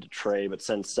related to Trey, but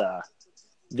since I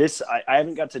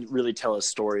haven't got to really tell a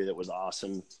story that was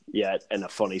awesome yet, and a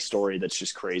funny story that's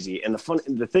just crazy. And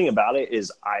the thing about it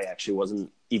is I actually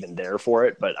wasn't even there for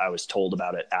it, but I was told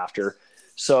about it after.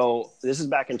 So this is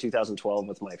back in 2012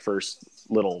 with my first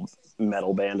little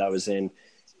metal band I was in,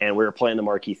 and we were playing the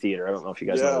Marquee Theater. I don't know if you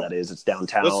guys know what that is. It's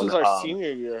downtown. This is our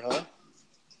senior year, huh?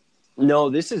 No,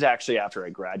 this is actually after I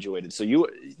graduated. So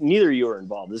neither of you are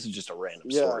involved. This is just a random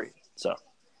story. So,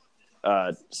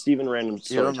 Steven, random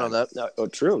story. You don't know time. that. Oh,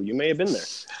 true. You may have been there.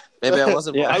 Maybe I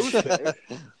wasn't. Yeah. I was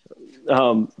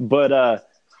there. But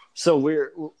so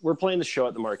we're playing the show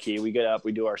at the Marquee. We get up,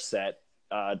 we do our set,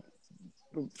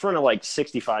 in front of like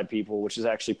 65 people, which is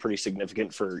actually pretty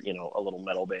significant for, you know, a little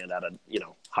metal band out of, you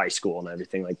know, high school and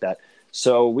everything like that.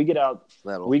 So we get out,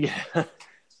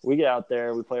 we get out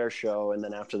there, we play our show. And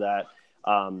then after that,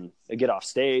 I get off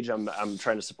stage. I'm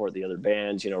trying to support the other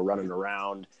bands, you know, running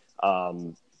around,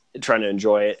 trying to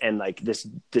enjoy it. And like this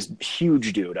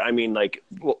huge dude, I mean, like,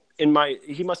 well,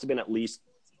 he must've been at least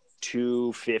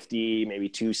 250, maybe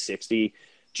 260,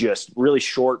 just really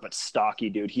short, but stocky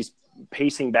dude. He's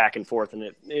pacing back and forth.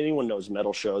 And anyone knows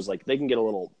metal shows, like they can get a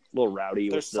little rowdy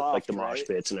They're with soft, the mosh right?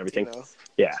 pits and everything. You know?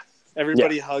 Yeah.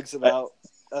 Everybody hugs it out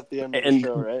at the end of the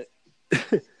show,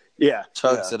 right? Yeah.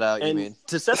 Tugs it out. You And mean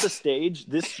to set the stage,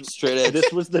 straight edge?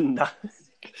 this was the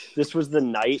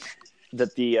night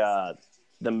that the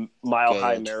Mile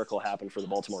High Good. Miracle happened for the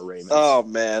Baltimore Ravens. Oh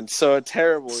man, so a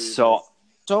terrible. So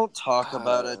Don't talk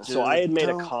about it, dude. so I had made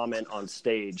a Don't. comment on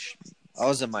stage. I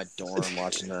was in my dorm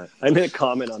watching that. I made a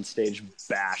comment on stage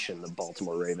bashing the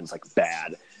Baltimore Ravens like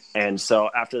bad. And so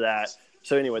after that,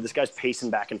 so anyway, this guy's pacing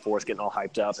back and forth, getting all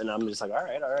hyped up, and I'm just like, all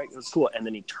right, that's cool. And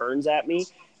then he turns at me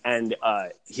and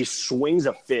he swings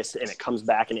a fist and it comes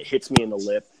back and it hits me in the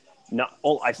lip.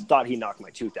 I thought he knocked my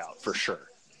tooth out for sure.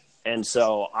 And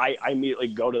so I immediately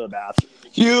go to the bathroom.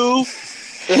 You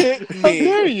hit How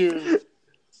dare me. you?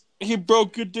 He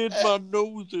broke it in my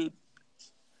nose.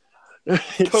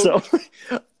 So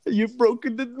you broke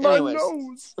it in my Anyways.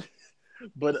 nose.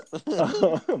 But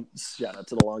shout out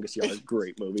to The Longest Yard,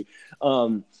 great movie.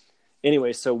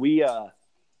 Anyway, so we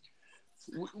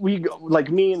go, like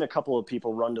me and a couple of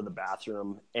people run to the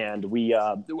bathroom, and we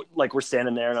like we're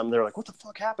standing there, and they're like, "What the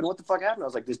fuck happened? What the fuck happened?" I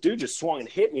was like, "This dude just swung and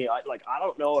hit me. I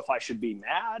don't know if I should be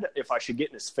mad, if I should get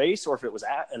in his face, or if it was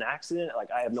an accident. Like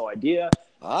I have no idea."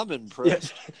 I'm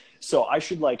impressed. So I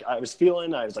was like,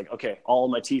 okay, all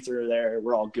of my teeth are there.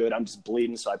 We're all good. I'm just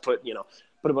bleeding. So I put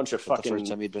a bunch of fucking. The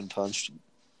first time you'd been punched.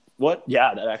 What?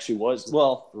 Yeah, that actually was.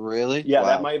 Well, Really? yeah, Wow.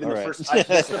 that might have been All the right. first.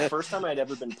 That's the first time I'd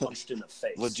ever been punched in the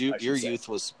face. Your youth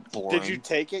was boring. Did you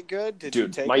take it good? Did you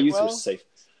Dude, take my it youth well? was safe.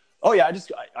 Oh yeah,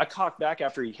 I cocked back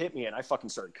after he hit me, and I fucking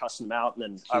started cussing him out, and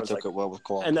then I He was took like, it well with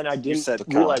Quack. and then I didn't said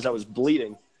realize cock. I was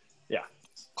bleeding. Yeah,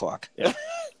 Quack. yeah.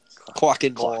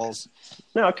 Quacking Quack. balls.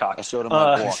 No, cock. I showed him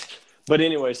my walk. But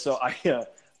anyway, so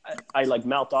I like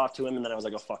mouthed off to him, and then I was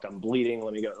like, "Oh fuck, I'm bleeding.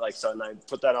 Let me go." Like so, and I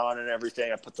put that on and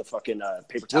everything. I put the fucking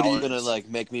paper towel. What are you on. gonna like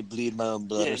make me bleed my own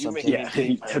blood Yeah, or you something?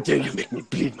 make- Yeah, how dare you make me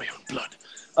bleed my own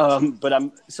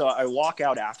blood? So I walk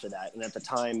out after that, and at the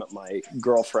time, my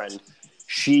girlfriend,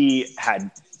 she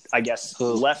had, I guess,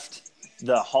 Who? left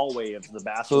the hallway of the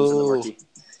bathrooms in the Who? Marquee.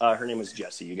 Her name was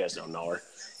Jessie. You guys don't know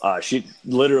her.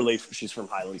 She's from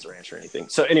Highlands Ranch or anything.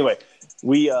 So anyway,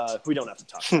 we don't have to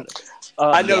talk about it.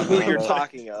 I know who Yeah. you're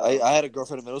talking of. I had a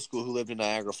girlfriend in middle school who lived in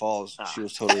Niagara Falls. Ah. She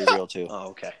was totally real too. Oh,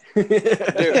 okay.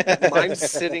 Dude, mine's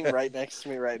sitting right next to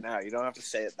me right now. You don't have to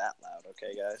say it that loud,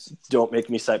 okay, guys? Don't make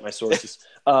me cite my sources.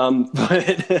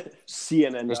 But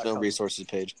CNN. There's no resources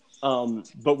page.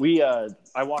 But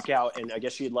I walk out, and I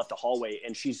guess she had left the hallway,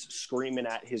 and she's screaming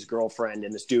at his girlfriend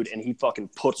and this dude, and he fucking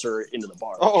puts her into the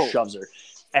bar, shoves her.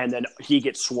 And then he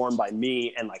gets swarmed by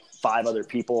me and like 5 other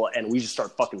people, and we just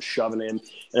start fucking shoving him. And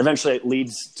eventually it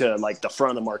leads to like the front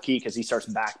of the Marquee because he starts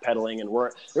backpedaling, and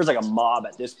there's like a mob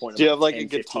at this point. Do you have like 10, a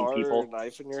guitar 15 or a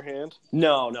knife in your hand?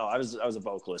 No, I was a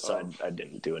vocalist, so I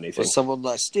didn't do anything. Was someone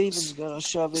like Steven's gonna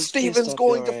shove his Steven's fist up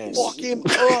going your to ass. fuck him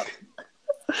up.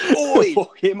 Oi!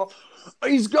 Fuck him up.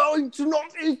 He's going to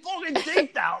knock his fucking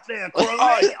teeth out there,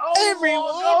 Crowley. Oh,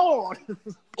 my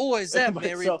God. Oh, is that But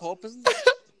Mary so- Poppins?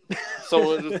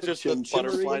 So it's just a Chim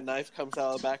butterfly chimmery. knife comes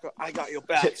out of the back. I got your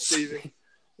back, Steven.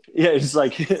 Yeah, it's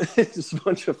like it's just a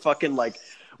bunch of fucking like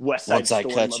West Side Once I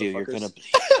Story cut you, you're motherfuckers.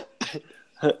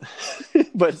 gonna bleed.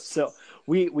 But so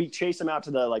we chase him out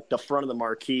to the front of the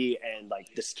Marquee, and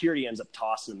like the security ends up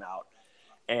tossing him out.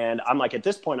 And I'm like, at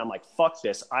this point, I'm like, fuck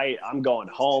this. I'm going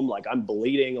home. Like I'm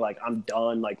bleeding. Like I'm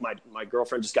done. Like my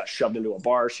girlfriend just got shoved into a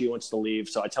bar. She wants to leave.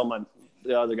 So I tell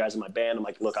the other guys in my band, I'm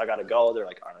like, look, I gotta go. They're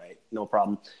like, all right, no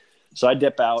problem. So I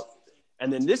dip out,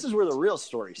 and then this is where the real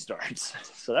story starts.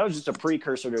 So that was just a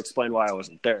precursor to explain why I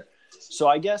wasn't there. So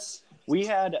I guess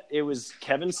it was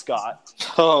Kevin Scott.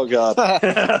 Oh, God.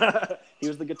 He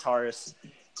was the guitarist.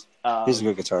 He's a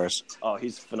good guitarist. Oh,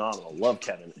 he's phenomenal. Love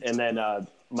Kevin. And then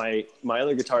my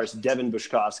other guitarist, Devin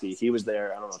Bushkowski, he was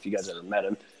there. I don't know if you guys ever met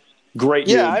him. Great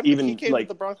dude. He came to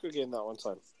the Bronco game that one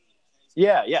time.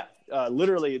 Yeah.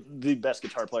 Literally the best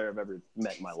guitar player I've ever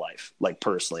met in my life, like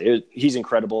personally. He's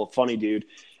incredible, funny dude.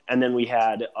 And then we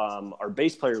had our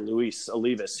bass player, Luis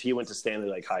Olivas. He went to Stanley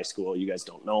Lake High School. You guys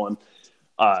don't know him.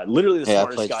 Literally the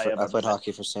smartest guy ever. I played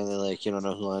hockey for Stanley Lake. You don't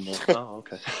know who I know. Oh,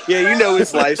 okay. Yeah, you know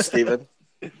his life, Steven.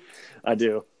 I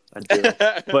do.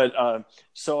 But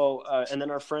and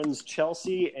then our friends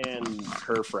Chelsea and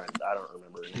her friend. I don't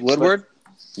remember. her name. Woodward?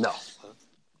 But, no.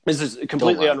 This is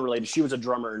completely Don't lie. unrelated. She was a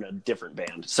drummer in a different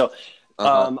band. So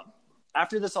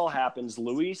after this all happens,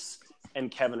 Luis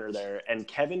and Kevin are there, and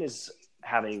Kevin is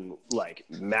having like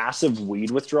massive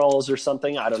weed withdrawals or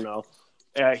something. I don't know.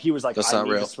 He was like, That's I not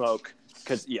need real. to smoke.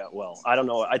 I don't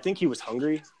know. I think he was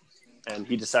hungry, and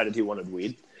he decided he wanted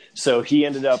weed. So he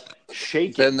ended up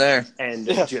shaking Been there. and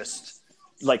just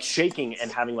like shaking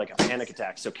and having like a panic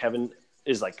attack. So Kevin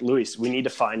is like, Luis, we need to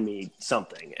find me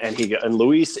something. And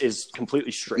Luis is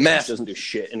completely straight. Meth. He doesn't do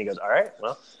shit. And he goes, all right,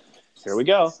 well, here we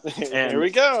go. And Here we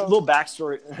go. A little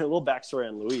backstory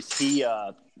on Luis. He,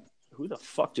 who the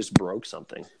fuck just broke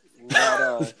something?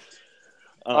 Not,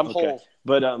 I'm whole.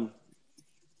 But,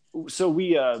 so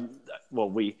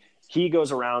he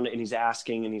goes around and he's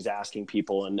asking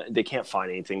people, and they can't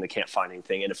find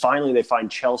anything. And finally they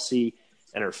find Chelsea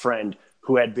and her friend,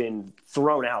 who had been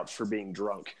thrown out for being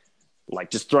drunk, like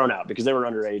just thrown out because they were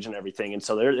underage and everything. And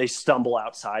so they stumble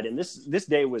outside, and this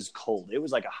day was cold. It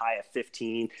was like a high of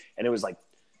 15, and it was like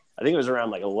I think it was around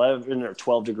like 11 or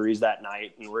 12 degrees that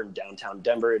night, and we're in downtown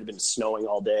Denver. It had been snowing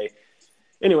all day.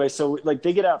 Anyway, so like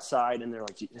they get outside and they're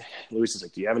like, Luis is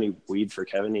like, do you have any weed for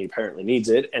Kevin? He apparently needs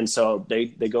it. And so they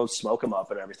go smoke him up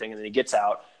and everything. And then he gets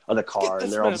out of the car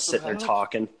and they're all just sitting there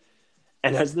talking.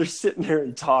 And as they're sitting there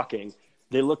and talking,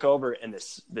 they look over and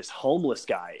this homeless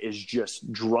guy is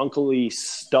just drunkily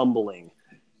stumbling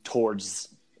towards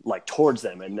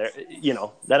them. And they're, you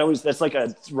know, that's like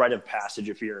a rite of passage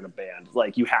if you're in a band.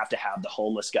 Like you have to have the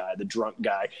homeless guy, the drunk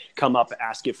guy come up,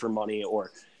 ask you for money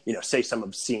or, you know, say some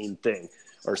obscene thing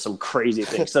or some crazy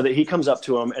thing. So that he comes up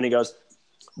to him and he goes,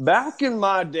 back in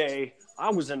my day, I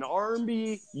was an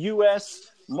Army U.S.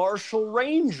 Marshal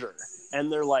Ranger.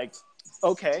 And they're like,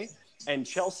 okay. And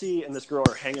Chelsea and this girl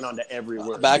are hanging on to every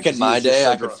word. Back in my day,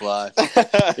 I could fly.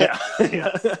 Yeah.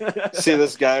 See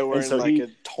this guy wearing a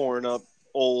torn up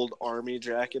old army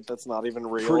jacket that's not even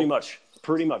real.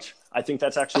 Pretty much. I think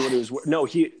that's actually what he was. No,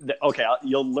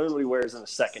 you'll learn what he wears in a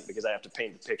second because I have to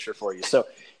paint the picture for you. So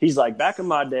he's like, back in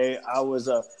my day, I was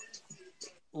a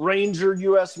Ranger,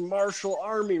 U.S. Marshal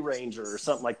Army Ranger or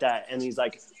something like that. And he's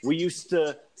like, we used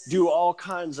to do all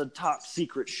kinds of top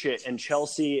secret shit. And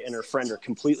Chelsea and her friend are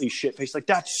completely shit-faced. Like,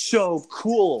 that's so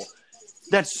cool.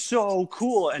 That's so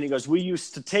cool. And he goes, we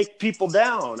used to take people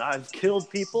down. I've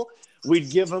killed people. We'd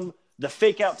give them the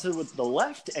fake out to the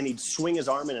left, and he'd swing his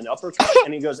arm in an uppercut,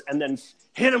 and he goes, and then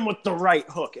hit him with the right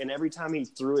hook. And every time he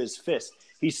threw his fist,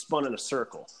 he spun in a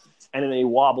circle. And then he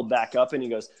wobbled back up, and he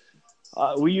goes,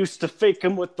 we used to fake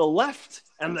him with the left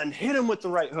and then hit him with the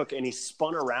right hook. And he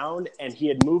spun around, and he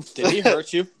had moved. Did he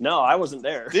hurt you? No, I wasn't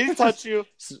there. Did he touch you?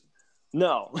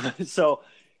 No. So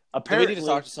apparently, do we need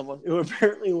to talk to someone?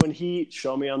 Apparently, when he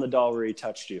showed me on the doll where he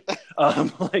touched you,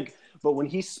 but when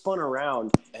he spun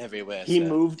around, he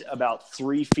moved about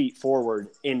 3 feet forward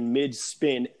in mid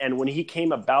spin. And when he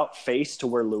came about face to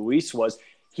where Luis was,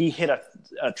 he hit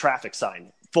a traffic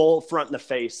sign full front in the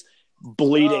face,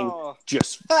 bleeding,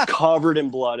 just covered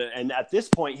in blood. And at this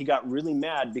point, he got really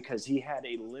mad because he had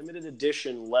a limited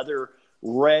edition leather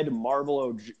red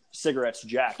Marlboro cigarettes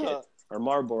jacket or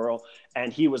Marlboro.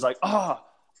 And he was like, oh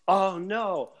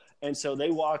no. And so they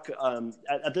walk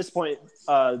at this point,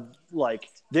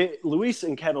 Luis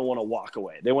and Kevin want to walk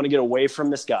away. They want to get away from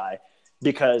this guy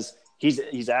because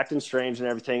he's acting strange and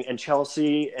everything. And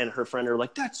Chelsea and her friend are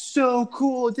like, that's so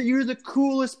cool. You're the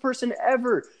coolest person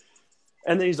ever.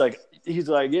 And then he's like,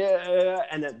 yeah.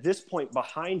 And at this point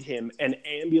behind him, an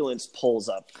ambulance pulls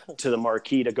up to the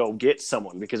marquee to go get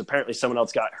someone because apparently someone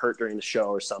else got hurt during the show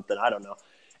or something. I don't know.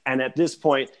 And at this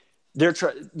point,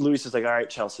 Luis is like, all right,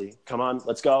 Chelsea, come on,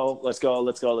 let's go.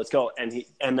 And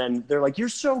then they're like, you're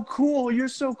so cool.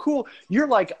 You're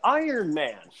like Iron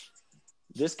Man.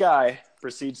 This guy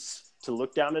proceeds to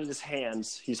look down at his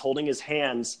hands. He's holding his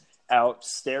hands out,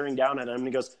 staring down at him. And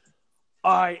he goes,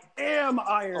 I am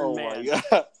Iron Man. My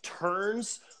God.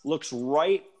 Turns, looks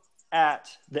right at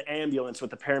the ambulance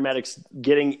with the paramedics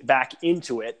getting back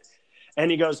into it. And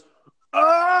he goes,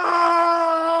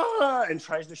 and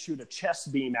tries to shoot a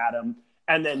chest beam at him.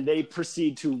 And then they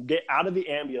proceed to get out of the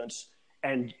ambulance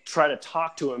and try to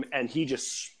talk to him. And he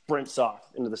just sprints off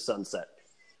into the sunset.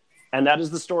 And that is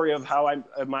the story of how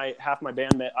half my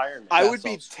band met Iron Man. I would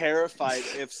be terrified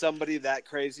if somebody that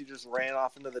crazy just ran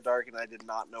off into the dark and I did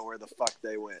not know where the fuck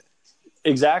they went.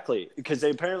 Exactly. Because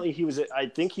apparently I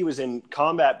think he was in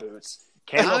combat boots,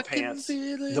 camo pants,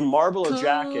 the Marlboro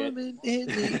jacket.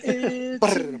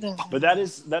 But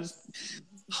that's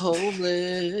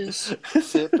homeless,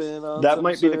 sipping on that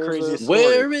might be the craziest story.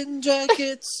 Wearing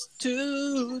jackets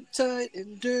too tight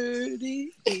and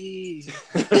dirty.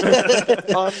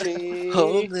 On me.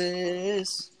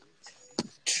 Homeless.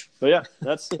 But yeah,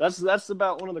 that's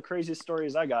about one of the craziest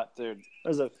stories I got, dude. That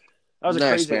was a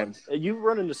Nice, crazy one. You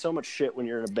run into so much shit when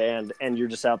you're in a band and you're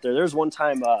just out there. There's one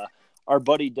time our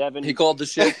buddy Devin. He called the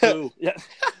shit too. Yeah.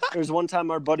 There was one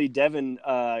time our buddy Devin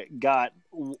got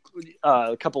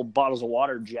a couple bottles of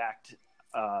water jacked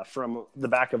from the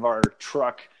back of our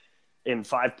truck in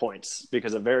 5 Points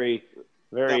because a very,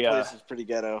 very that place is pretty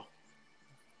ghetto.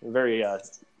 Very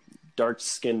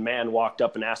dark-skinned man walked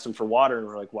up and asked him for water, and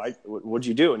we're like, "Why? What'd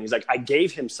you do?" And he's like, "I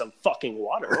gave him some fucking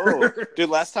water." Dude,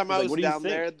 last time I was like, down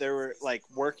there, there were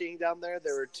working down there.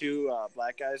 There were two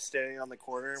black guys standing on the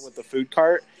corner with the food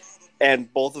cart,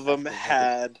 and both of them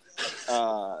had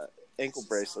ankle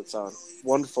bracelets on.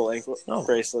 Wonderful ankle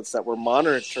bracelets that were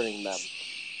monitoring them.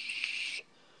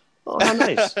 Oh, how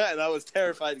nice! And I was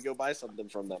terrified to go buy something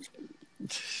from them.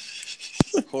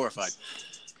 Horrified.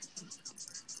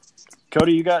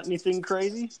 Cody, you got anything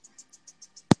crazy?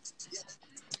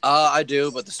 I do,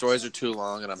 but the stories are too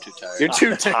long and I'm too tired. You're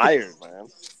too tired, man.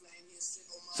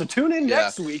 So tune in Yeah.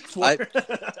 next week for.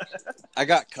 I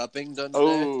got cupping done today.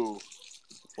 Oh,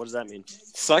 What does that mean?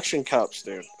 suction cups,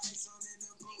 dude.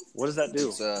 What does that do?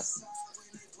 It's,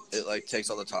 it like takes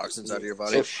all the toxins out of your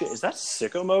body. Oh shit! Is that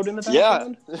sicko mode in the Yeah.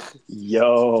 background?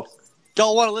 Yo.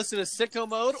 Don't want to listen to Sicko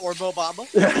Mode or Mobamba?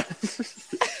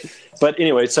 But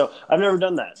anyway, so I've never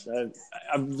done that.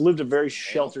 I've lived a very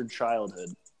sheltered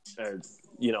childhood.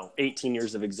 18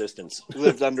 years of existence.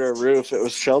 Lived under a roof. It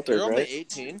was sheltered, You're only right?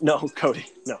 18. No, Cody,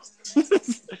 no.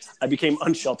 I became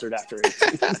unsheltered after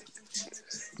 18.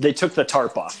 They took the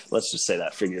tarp off. Let's just say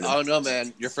that figuratively. Oh, no,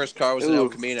 man. Your first car was an Ooh. El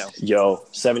Camino. Yo,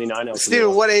 79 El Steven,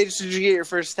 Camino. what age did you get your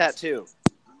first tattoo?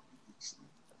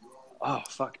 Oh,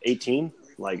 fuck, 18?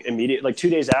 Like, immediate, like 2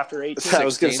 days after 18? I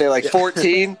was going to say like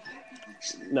 14.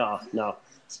 No.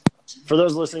 For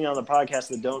those listening on the podcast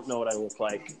that don't know what I look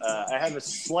like, I have a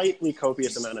slightly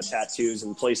copious amount of tattoos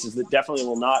in places that definitely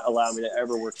will not allow me to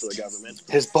ever work for the government.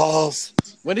 His balls.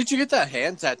 When did you get that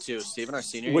hand tattoo, Steven, our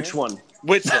senior Which year? one?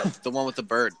 Which one? The one with the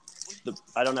bird.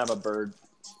 I don't have a bird.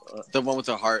 The one with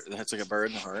the heart. That's like a bird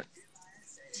in the heart.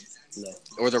 No.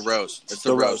 Or the rose. It's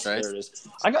the rose, right? There it is.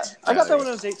 I got that when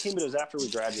I was 18, but it was after we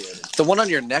graduated. The one on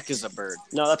your neck is a bird.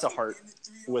 No, that's a heart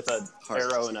with a Heart.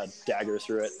 arrow and a dagger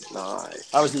through it.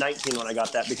 Nice. I was 19 when I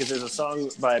got that because there's a song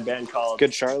by a band called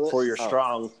Good Charlotte? For Your Oh.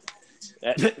 Strong.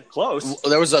 Close.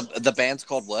 There was the band's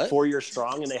called what? For Your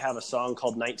Strong, and they have a song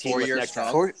called 19 For with Your neck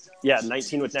Strong? tats. Yeah,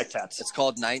 19 with neck tats. It's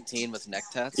called 19 with neck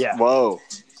tats? Yeah. Whoa.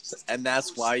 And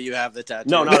that's why you have the tattoo?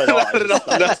 No, not at all. Not at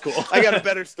all. That's cool. I got a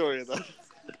better story, though.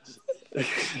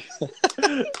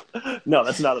 No,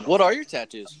 that's not at all. What are your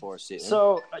tattoos for, Steven?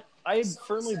 So I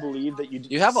firmly believe that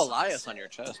You have Elias on your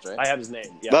chest, right? I have his name.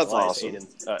 Yeah, That's Elias awesome.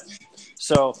 Aiden.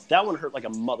 So that one hurt like a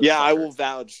motherfucker. Yeah, I will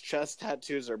vouch. Chest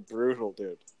tattoos are brutal,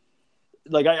 dude.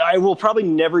 Like I will probably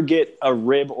never get a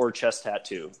rib or chest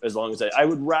tattoo as long as I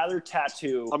would rather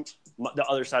tattoo the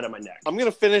other side of my neck. I'm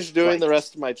gonna finish doing Like- the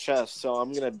rest of my chest, so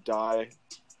I'm gonna die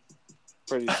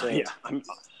pretty soon. Yeah,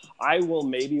 I will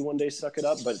maybe one day suck it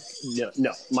up, but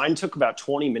no. Mine took about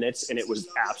 20 minutes, and it was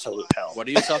absolute hell. What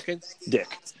are you sucking? Dick.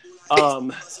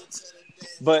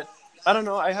 But I don't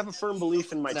know. I have a firm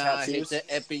belief in my tattoos. the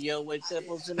EPO with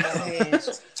devils in my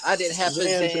hands. I did half a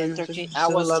Zan, 13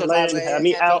 hours till I had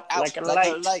me out like a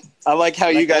light. I like how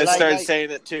you Like guys a light. started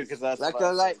saying it too, because that's Like what a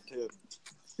I light. said, too.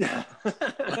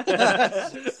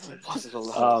 Positive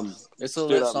love. It's a Dude,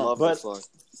 lit I song. love But- this song.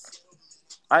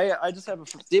 I just have a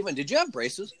Steven, did you have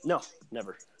braces? no,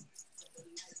 never.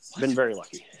 Been very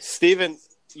lucky. Steven,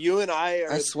 you and I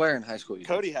are. I swear in high school you did.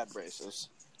 Cody had braces.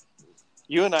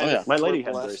 You and I, Oh, yeah. My were lady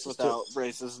had blessed braces, without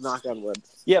braces. Knock on wood.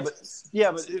 Yeah, but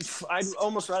I'd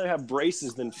almost rather have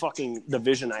braces than fucking the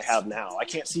vision I have now. I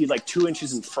can't see like 2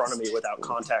 inches in front of me without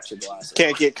contacts or glasses.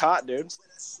 Can't get caught, dude.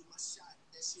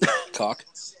 Cock.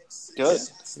 Good.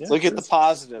 Yeah, Look at true. the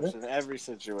positives in every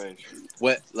situation.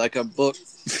 Wet like a book.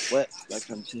 Wet like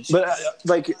a tissue. But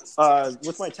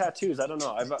with my tattoos, I don't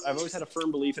know. I've always had a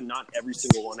firm belief in not every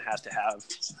single one has to have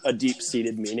a deep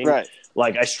seated meaning. Right.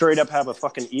 Like I straight up have a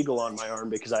fucking eagle on my arm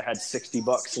because I had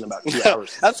 $60 in about 2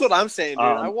 hours. That's what I'm saying, dude.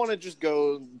 I Um, want to just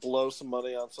go blow some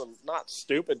money on some not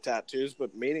stupid tattoos,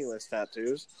 but meaningless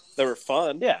tattoos that were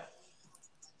fun. Yeah.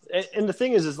 And the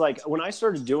thing is like when I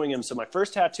started doing them, so my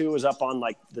first tattoo was up on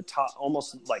like the top,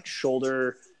 almost like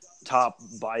shoulder, top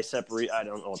bicep. I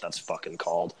don't know what that's fucking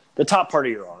called. The top part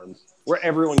of your arm, where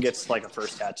everyone gets like a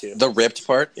first tattoo. The ripped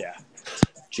part. Yeah,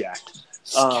 jacked.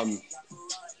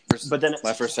 But then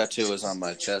My first tattoo was on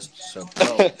my chest. So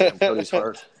Cody's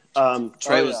hard.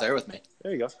 Trey Oh, was yeah. there with me.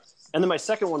 There you go. And then my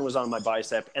second one was on my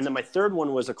bicep, and then my third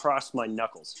one was across my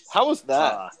knuckles. How was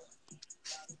that?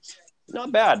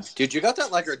 Not bad. Dude, you got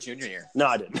that like our junior year. No,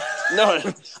 I didn't. No.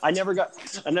 I never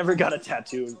got a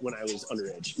tattoo when I was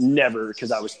underage. Never,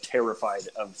 because I was terrified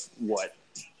of what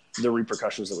the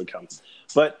repercussions that would come.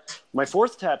 But my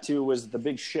fourth tattoo was the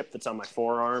big ship that's on my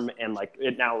forearm, and like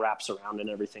it now wraps around and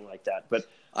everything like that. But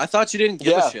I thought you didn't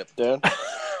give Yeah, a shit. dude.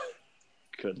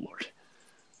 good lord,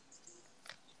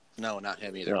 No, not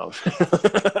him either. no.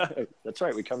 That's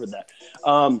right, we covered that.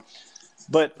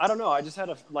 But I don't know. I just had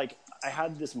I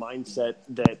had this mindset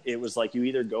that it was like you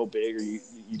either go big or you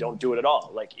don't do it at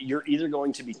all. Like you're either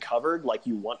going to be covered like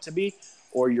you want to be,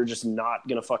 or you're just not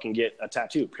gonna fucking get a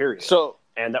tattoo. Period. So,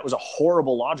 And that was a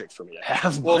horrible logic for me to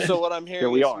have. well, but so what I'm here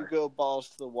hearing we is are. you go balls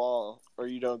to the wall or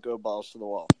you don't go balls to the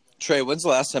wall. Trey, when's the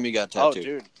last time you got Oh, tattooed?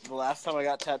 dude. The last time I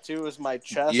got tattooed was my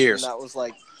chest. Years. And that was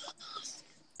like...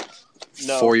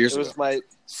 No, 4 years it was ago. my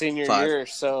senior 5. year,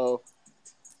 so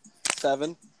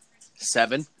 7.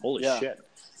 7. Holy Yeah. shit!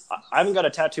 I haven't got a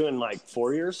tattoo in like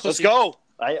 4 years. Let's go.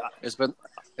 I It's been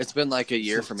It's been like a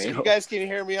year for me. You guys can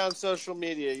hear me on social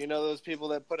media. You know those people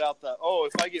that put out the,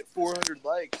 if I get 400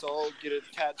 likes, I'll get a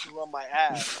tattoo on my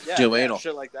ass. Yeah,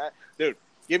 shit like that. Dude,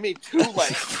 give me 2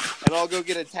 likes, and I'll go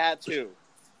get a tattoo.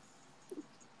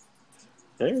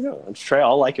 There you go. I'm Trey.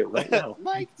 I'll like it right now.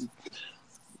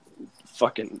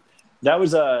 Fucking. That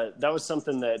was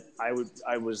something that I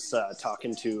was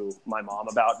talking to my mom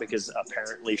about because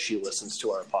apparently she listens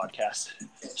to our podcast.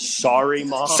 Sorry,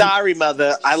 Mom. Sorry,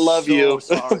 Mother. I love you,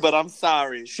 sorry. but I'm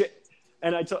sorry. Shit.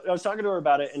 And I was talking to her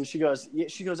about it, and she goes,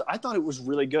 I thought it was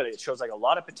really good. It shows like a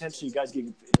lot of potential. You guys get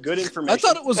good information. I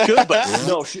thought it was good, but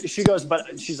no. She goes,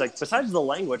 but she's like, besides the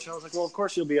language. And I was like, well, of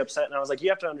course you'll be upset. And I was like, you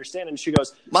have to understand. And she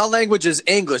goes, my language is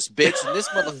English, bitch, and this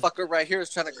motherfucker right here is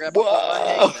trying to grab my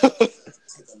hand.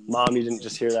 Mom, you didn't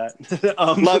just hear that.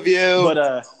 Love you.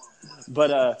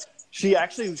 But she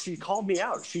called me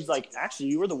out. She's like, actually,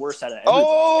 you were the worst out of everything.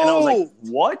 And I was like,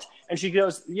 what? And she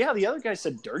goes, yeah, the other guy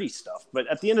said dirty stuff, but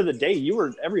at the end of the day, you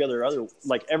were every other.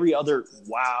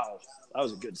 Wow, that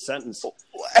was a good sentence.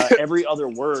 Every other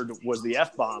word was the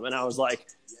F-bomb, and I was like,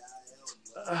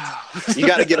 you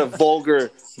got to get a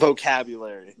vulgar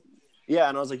vocabulary. Yeah,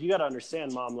 and I was like, you got to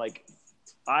understand, Mom. Like,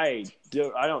 I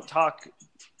don't talk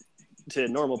to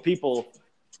normal people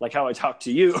like how I talk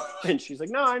to you. And she's like,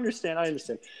 no, I understand.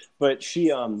 But she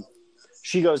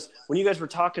goes, when you guys were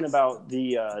talking about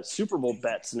the Super Bowl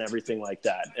bets and everything like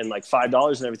that, and like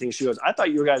 $5 and everything, she goes, I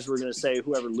thought you guys were going to say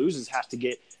whoever loses has to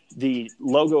get the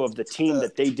logo of the team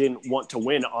that they didn't want to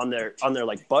win on their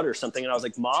like butt or something. And I was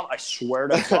like, Mom, I swear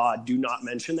to God, do not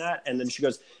mention that. And then she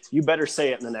goes, you better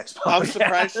say it in the next podcast. I'm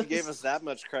surprised she gave us that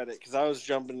much credit because I was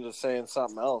jumping to saying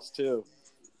something else too.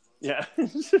 Yeah.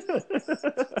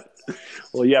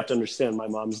 Well, you have to understand, my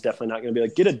mom's definitely not going to be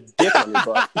like, get a dick on your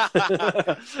butt.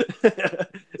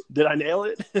 Did I nail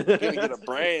it? Gonna get a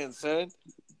brand, son.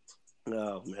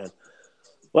 Oh, man.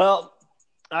 Well,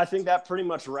 I think that pretty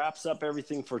much wraps up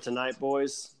everything for tonight,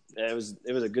 boys. It was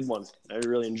a good one. I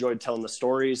really enjoyed telling the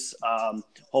stories.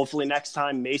 Hopefully next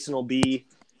time Mason will be.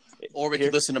 Or we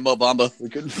could listen to Mo Bamba. We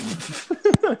could.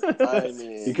 I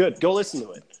mean, you could go listen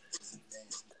to it.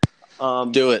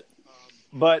 Do it.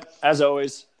 But as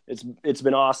always, it's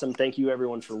been awesome. Thank you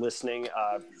everyone for listening.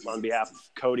 On behalf of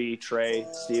Cody, Trey,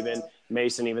 Steven,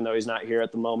 Mason, even though he's not here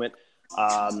at the moment.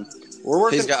 We're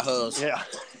working. He's got hose. Yeah.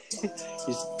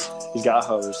 he's got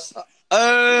hose. Hey!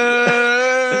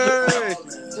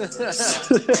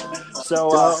 So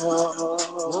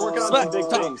we're working on some big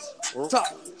things. Top.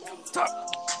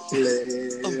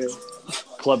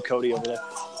 Club Cody over there.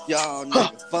 Y'all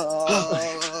never fall.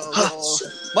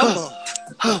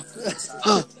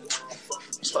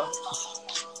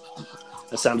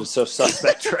 That sounded so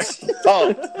suspect, Trey.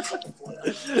 Oh,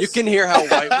 You can hear how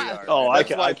white we are. Oh, I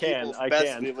that's why can. people I best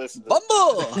can. be listening.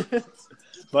 Bumble!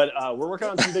 But we're working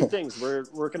on some big things. We're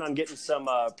working on getting some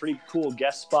pretty cool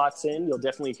guest spots in. You'll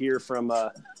definitely hear from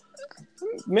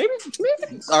maybe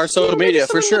Our social media,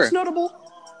 for someone sure. that's notable.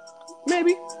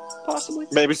 Maybe, possibly.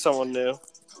 Maybe someone new.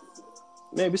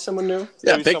 Maybe someone new.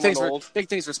 Yeah, Maybe big someone old.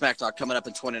 things for Smack Talk coming up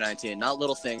in 2019. Not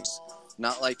little things.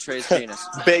 Not like Trey's penis.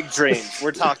 Big dreams.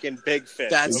 We're talking big fish.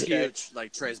 That's okay? huge.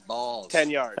 Like Trey's balls. 10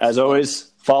 yards. As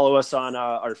always, follow us on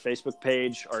our Facebook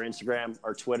page, our Instagram,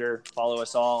 our Twitter. Follow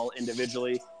us all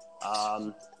individually.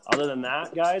 Other than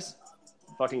that, guys,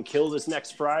 fucking kill this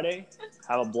next Friday.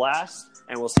 Have a blast,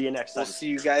 and we'll see you next time. We'll see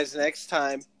you guys next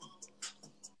time.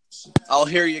 I'll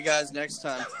hear you guys next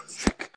time.